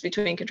waves,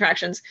 between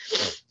contractions.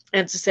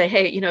 And to say,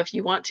 hey, if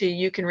you want to,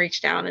 you can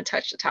reach down and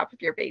touch the top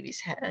of your baby's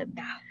head.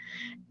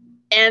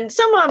 And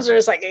some moms are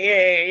just like,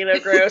 hey,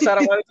 gross, I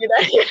don't want to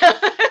do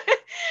that.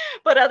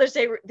 But others,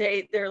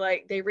 they're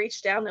like, they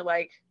reach down, they're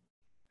like,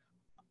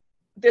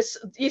 this,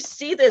 you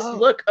see this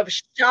look of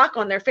shock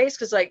on their face,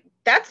 because like,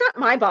 that's not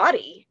my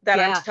body that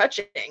I'm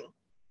touching.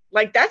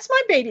 Like, that's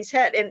my baby's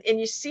head. And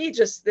you see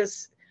just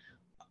this,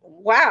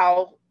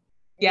 wow,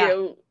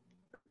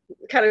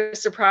 kind of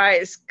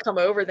surprise come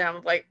over them.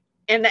 Like,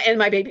 and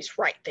my baby's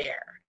right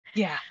there.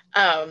 Yeah.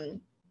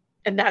 And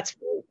that's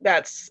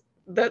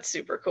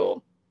super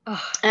cool.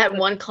 Oh, I had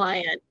one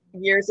client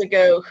years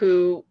ago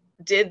who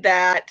did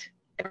that.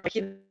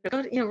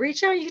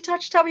 Reach out, you can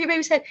touch the top of your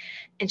baby's head.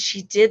 And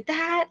she did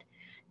that.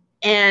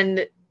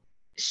 And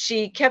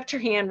she kept her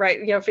hand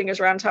right, fingers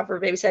around top of her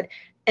baby's head.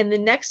 And the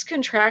next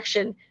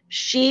contraction,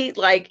 she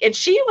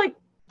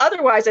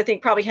otherwise I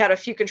think probably had a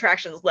few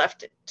contractions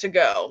left to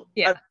go.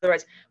 Yeah.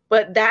 Otherwise,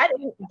 but that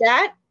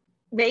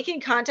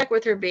making contact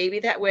with her baby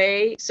that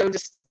way, so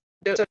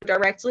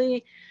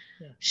directly,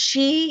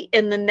 she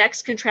in the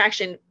next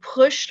contraction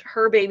pushed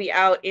her baby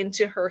out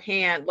into her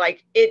hand.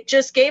 Like, it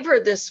just gave her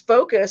this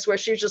focus where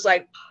she was just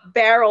like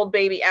barreled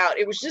baby out.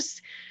 It was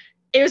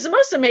the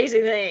most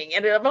amazing thing.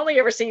 And I've only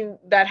ever seen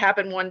that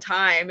happen one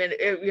time, and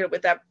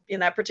with that, in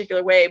that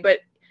particular way, but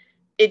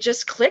it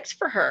just clicked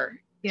for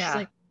her. Yeah. She's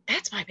like,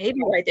 that's my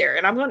baby right there.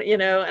 And I'm going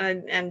to,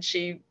 and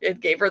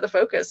it gave her the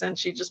focus, and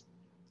she just,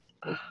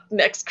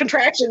 next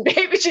contraction,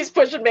 baby, she's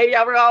pushing baby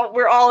out.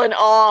 We're all in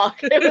awe.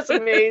 It was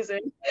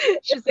amazing.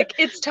 She's like,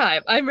 it's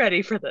time. I'm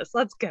ready for this.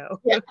 Let's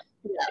go. Yeah.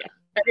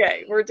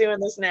 Okay, we're doing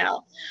this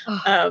now.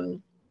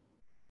 So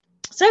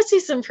I see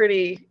some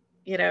pretty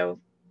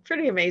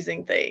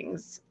amazing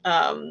things.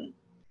 And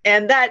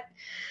that,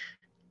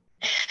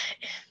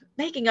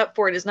 making up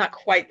for it is not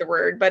quite the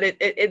word, but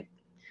it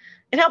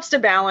helps to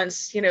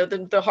balance,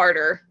 the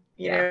harder,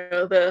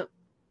 the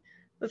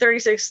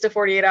 36 to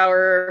 48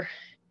 hour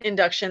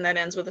induction that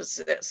ends with a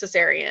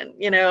cesarean,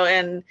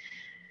 and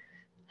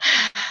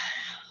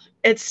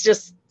it's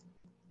just,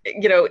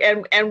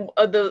 and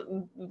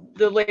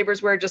the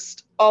labors where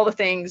just all the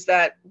things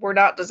that were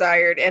not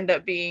desired end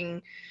up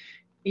being,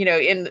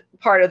 in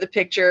part of the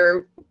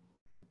picture,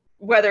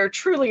 whether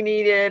truly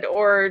needed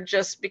or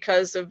just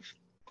because of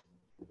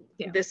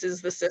this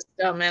is the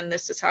system and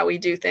this is how we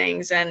do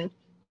things, and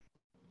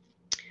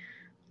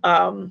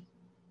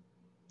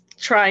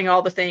trying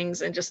all the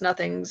things and just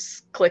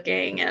nothing's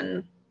clicking,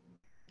 and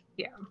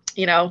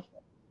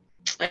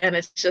and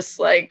it's just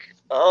like,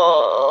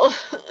 oh,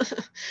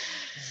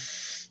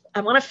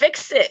 I want to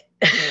fix it.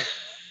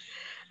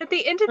 At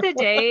the end of the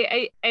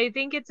day, I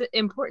think it's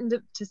important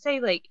to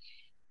say, like,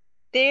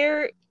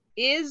 there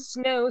is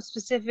no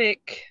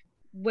specific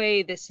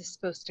way this is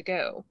supposed to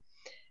go.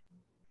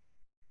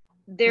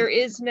 There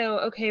is no,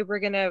 okay, we're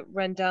going to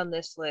run down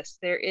this list.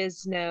 There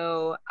is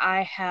no,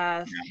 I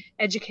have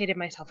educated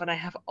myself and I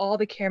have all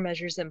the care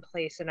measures in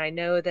place and I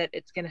know that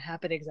it's going to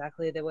happen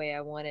exactly the way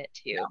I want it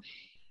to. Yeah.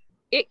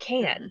 It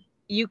can.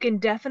 You can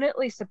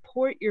definitely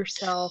support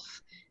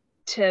yourself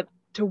to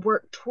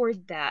work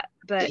toward that,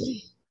 but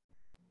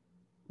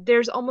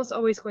there's almost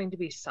always going to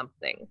be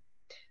something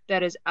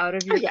that is out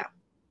of your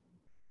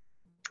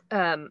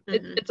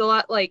it's a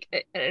lot like,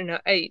 I don't know,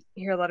 I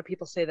hear a lot of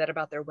people say that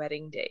about their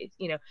wedding days.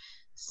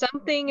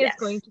 Something is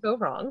going to go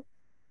wrong.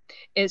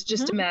 It's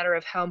just a matter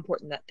of how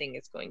important that thing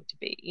is going to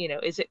be.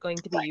 Is it going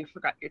to be you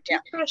forgot your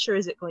toothbrush, or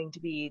is it going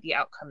to be the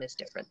outcome is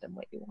different than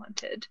what you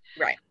wanted?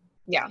 Right.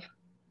 Yeah.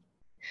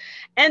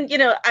 And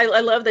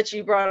I love that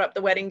you brought up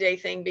the wedding day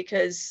thing,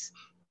 because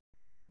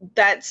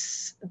that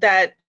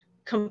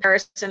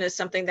comparison is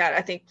something that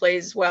I think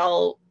plays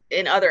well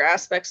in other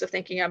aspects of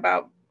thinking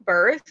about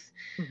birth.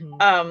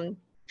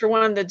 For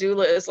one, the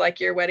doula is like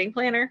your wedding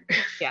planner.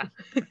 Yeah.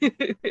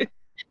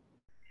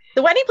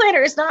 The wedding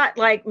planner is not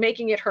like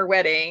making it her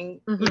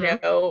wedding, or doing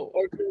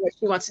what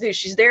she wants to do.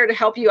 She's there to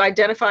help you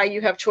identify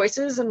you have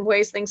choices and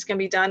ways things can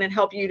be done, and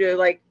help you to,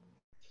 like,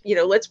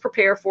 let's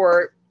prepare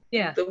for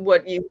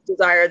what you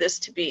desire this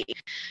to be,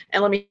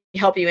 and let me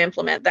help you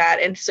implement that.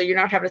 And so you're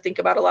not having to think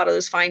about a lot of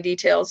those fine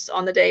details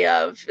on the day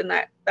of, and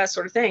that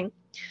sort of thing.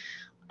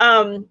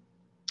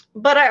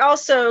 But I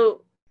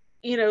also,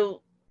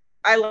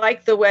 I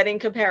like the wedding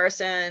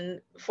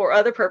comparison for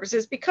other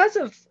purposes, because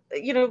of,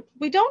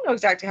 we don't know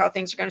exactly how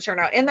things are going to turn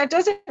out. And that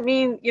doesn't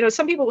mean,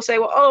 some people will say,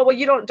 well,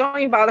 you don't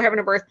even bother having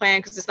a birth plan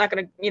because it's not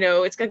going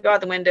to, it's going to go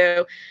out the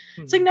window.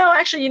 It's like, no,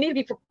 actually you need to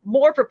be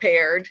more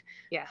prepared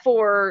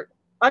for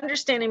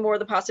understanding more of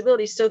the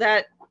possibilities, so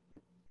that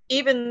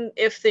even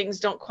if things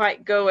don't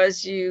quite go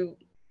as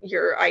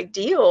your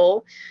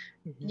ideal,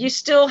 you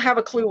still have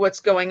a clue what's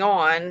going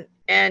on,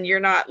 and you're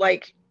not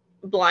like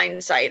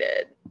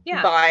blindsided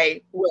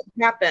by what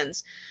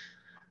happens.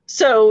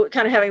 So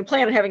kind of having a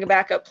plan and having a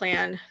backup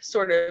plan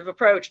sort of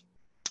approach.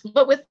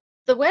 But with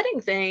the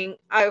wedding thing,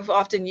 I've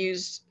often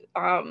used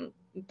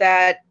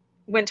that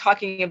when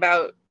talking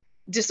about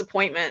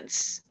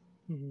disappointments,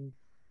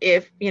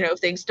 if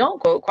things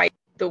don't go quite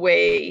the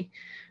way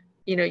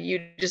you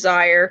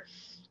desire.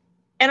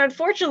 And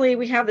unfortunately,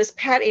 we have this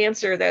pat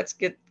answer that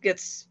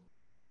gets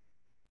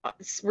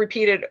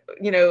repeated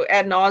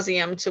ad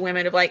nauseum to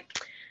women of like,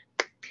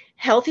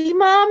 healthy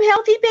mom,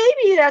 healthy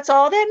baby, that's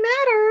all that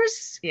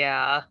matters.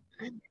 Yeah.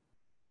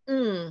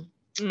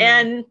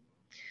 And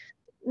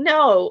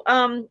no,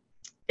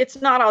 it's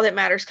not all that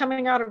matters.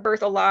 Coming out of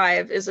birth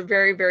alive is a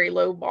very, very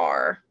low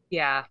bar.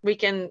 Yeah. We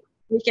can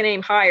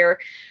aim higher.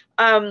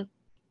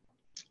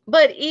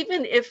 But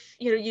even if,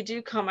 you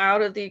do come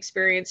out of the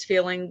experience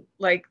feeling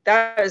like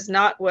that is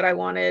not what I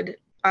wanted,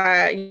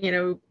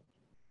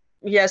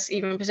 yes,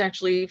 even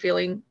potentially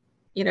feeling,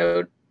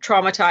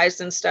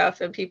 traumatized and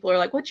stuff. And people are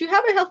like, well, you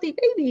have a healthy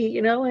baby,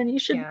 and you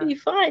should be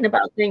fine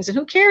about things. And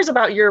who cares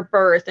about your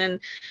birth?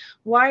 And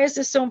why is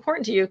this so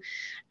important to you?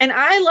 And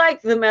I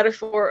like the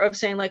metaphor of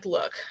saying, like,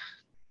 look,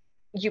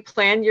 you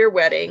plan your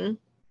wedding,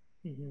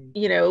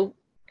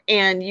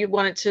 and you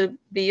want it to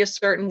be a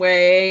certain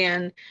way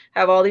and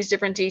have all these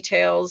different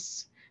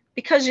details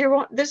because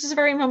this is a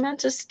very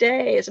momentous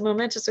day. It's a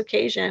momentous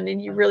occasion,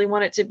 and you really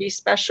want it to be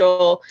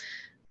special.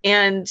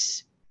 And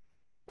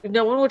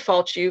no one would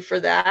fault you for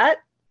that.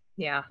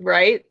 Yeah.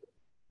 Right.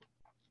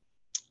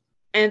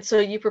 And so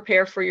you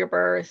prepare for your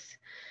birth,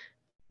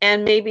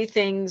 and maybe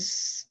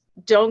things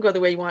don't go the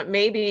way you want.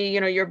 Maybe,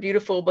 your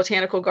beautiful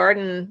botanical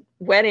garden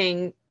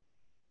wedding,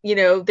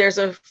 there's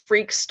a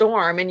freak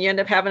storm and you end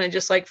up having to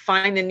just like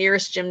find the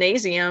nearest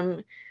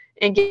gymnasium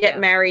and get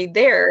married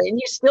there. And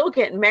you still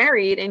get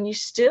married and you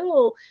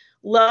still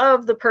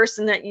love the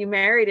person that you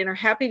married and are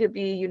happy to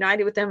be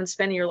united with them and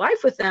spending your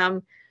life with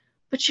them.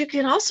 But you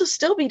can also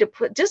still be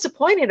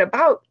disappointed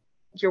about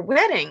your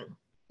wedding.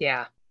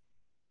 Yeah.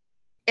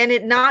 And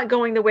it not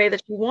going the way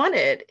that you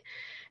wanted.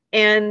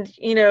 And,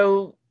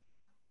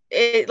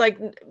 it, like,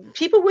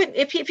 people would,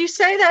 if you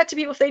say that to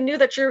people, if they knew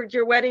that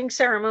your wedding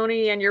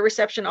ceremony and your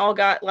reception all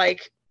got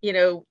like,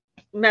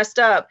 messed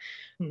up,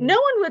 no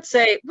one would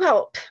say,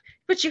 well,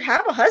 but you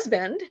have a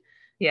husband.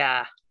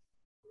 Yeah.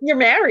 You're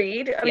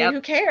married. I mean, who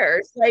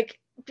cares? Like,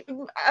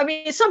 I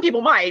mean, some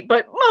people might,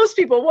 but most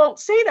people won't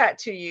say that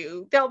to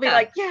you. They'll be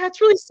like, yeah, it's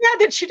really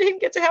sad that you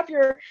didn't get to have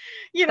your,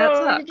 you get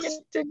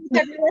to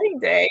have your wedding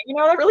day.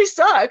 That really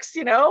sucks.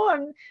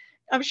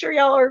 I'm sure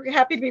y'all are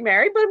happy to be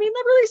married, but I mean,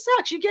 that really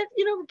sucks. You get,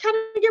 kind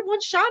of get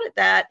one shot at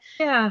that.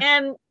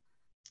 Yeah.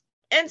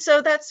 And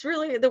so that's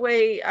really the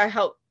way I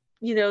help,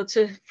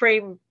 to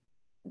frame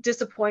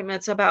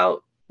disappointments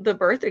about the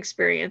birth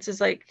experience is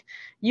like,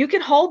 you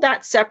can hold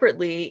that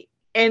separately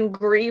and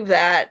grieve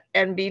that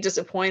and be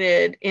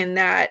disappointed in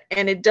that.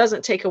 And it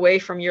doesn't take away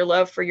from your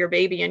love for your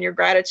baby and your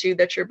gratitude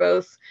that you're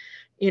both,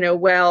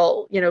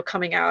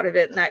 coming out of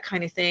it and that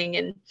kind of thing.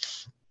 And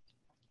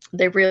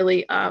they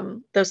really,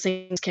 those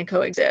things can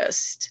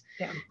coexist.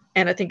 Yeah.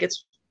 And I think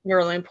it's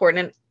really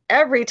important. And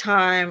every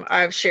time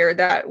I've shared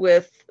that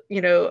with,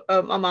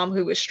 a mom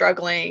who was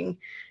struggling,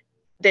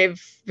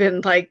 they've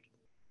been like,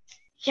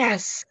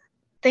 yes,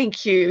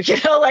 thank you.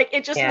 Like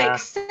it just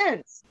makes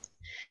sense.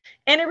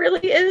 And it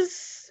really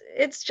is,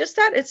 it's just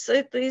that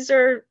these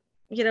are,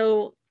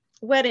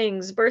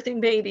 weddings, birthing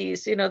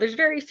babies, there's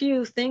very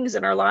few things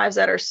in our lives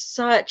that are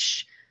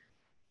such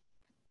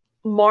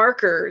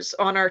markers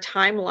on our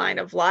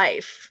timeline of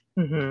life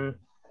and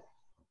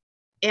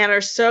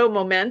are so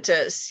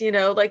momentous,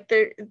 like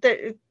they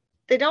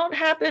don't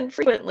happen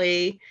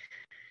frequently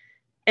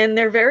and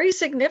they're very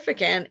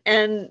significant.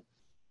 And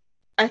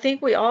I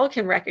think we all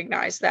can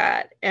recognize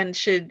that and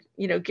should,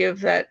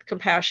 give that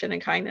compassion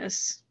and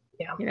kindness,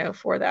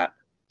 for that.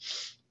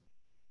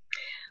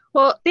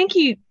 Well, thank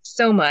you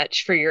so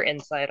much for your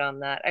insight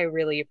on that. I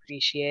really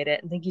appreciate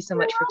it. And thank you so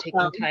much for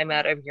taking time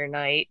out of your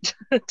night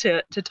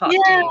to talk to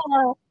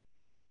me.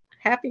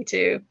 Happy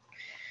to.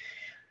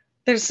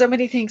 There's so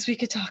many things we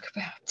could talk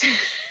about.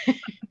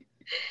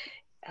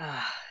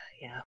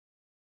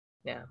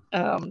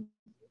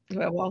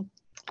 Well,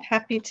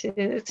 happy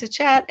to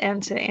chat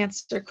and to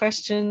answer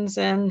questions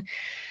and,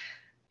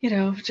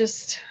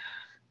 just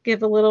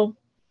give a little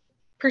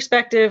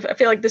perspective. I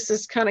feel like this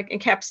has kind of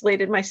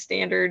encapsulated my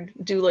standard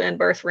doula and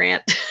birth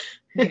rant.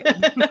 Yay.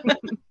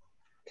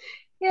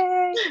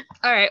 All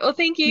right. Well,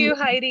 thank you,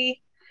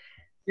 Heidi.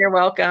 You're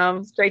welcome.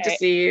 It's great to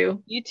see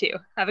you. You too.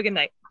 Have a good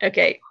night.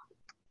 Okay.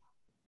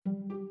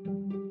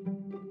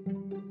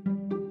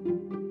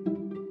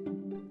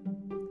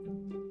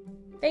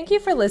 Thank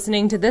you for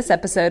listening to this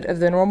episode of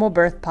the Normal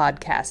Birth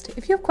Podcast.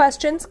 If you have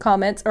questions,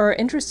 comments, or are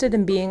interested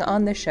in being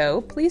on the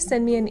show, please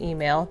send me an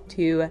email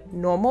to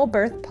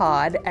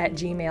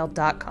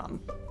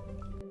normalbirthpod@gmail.com.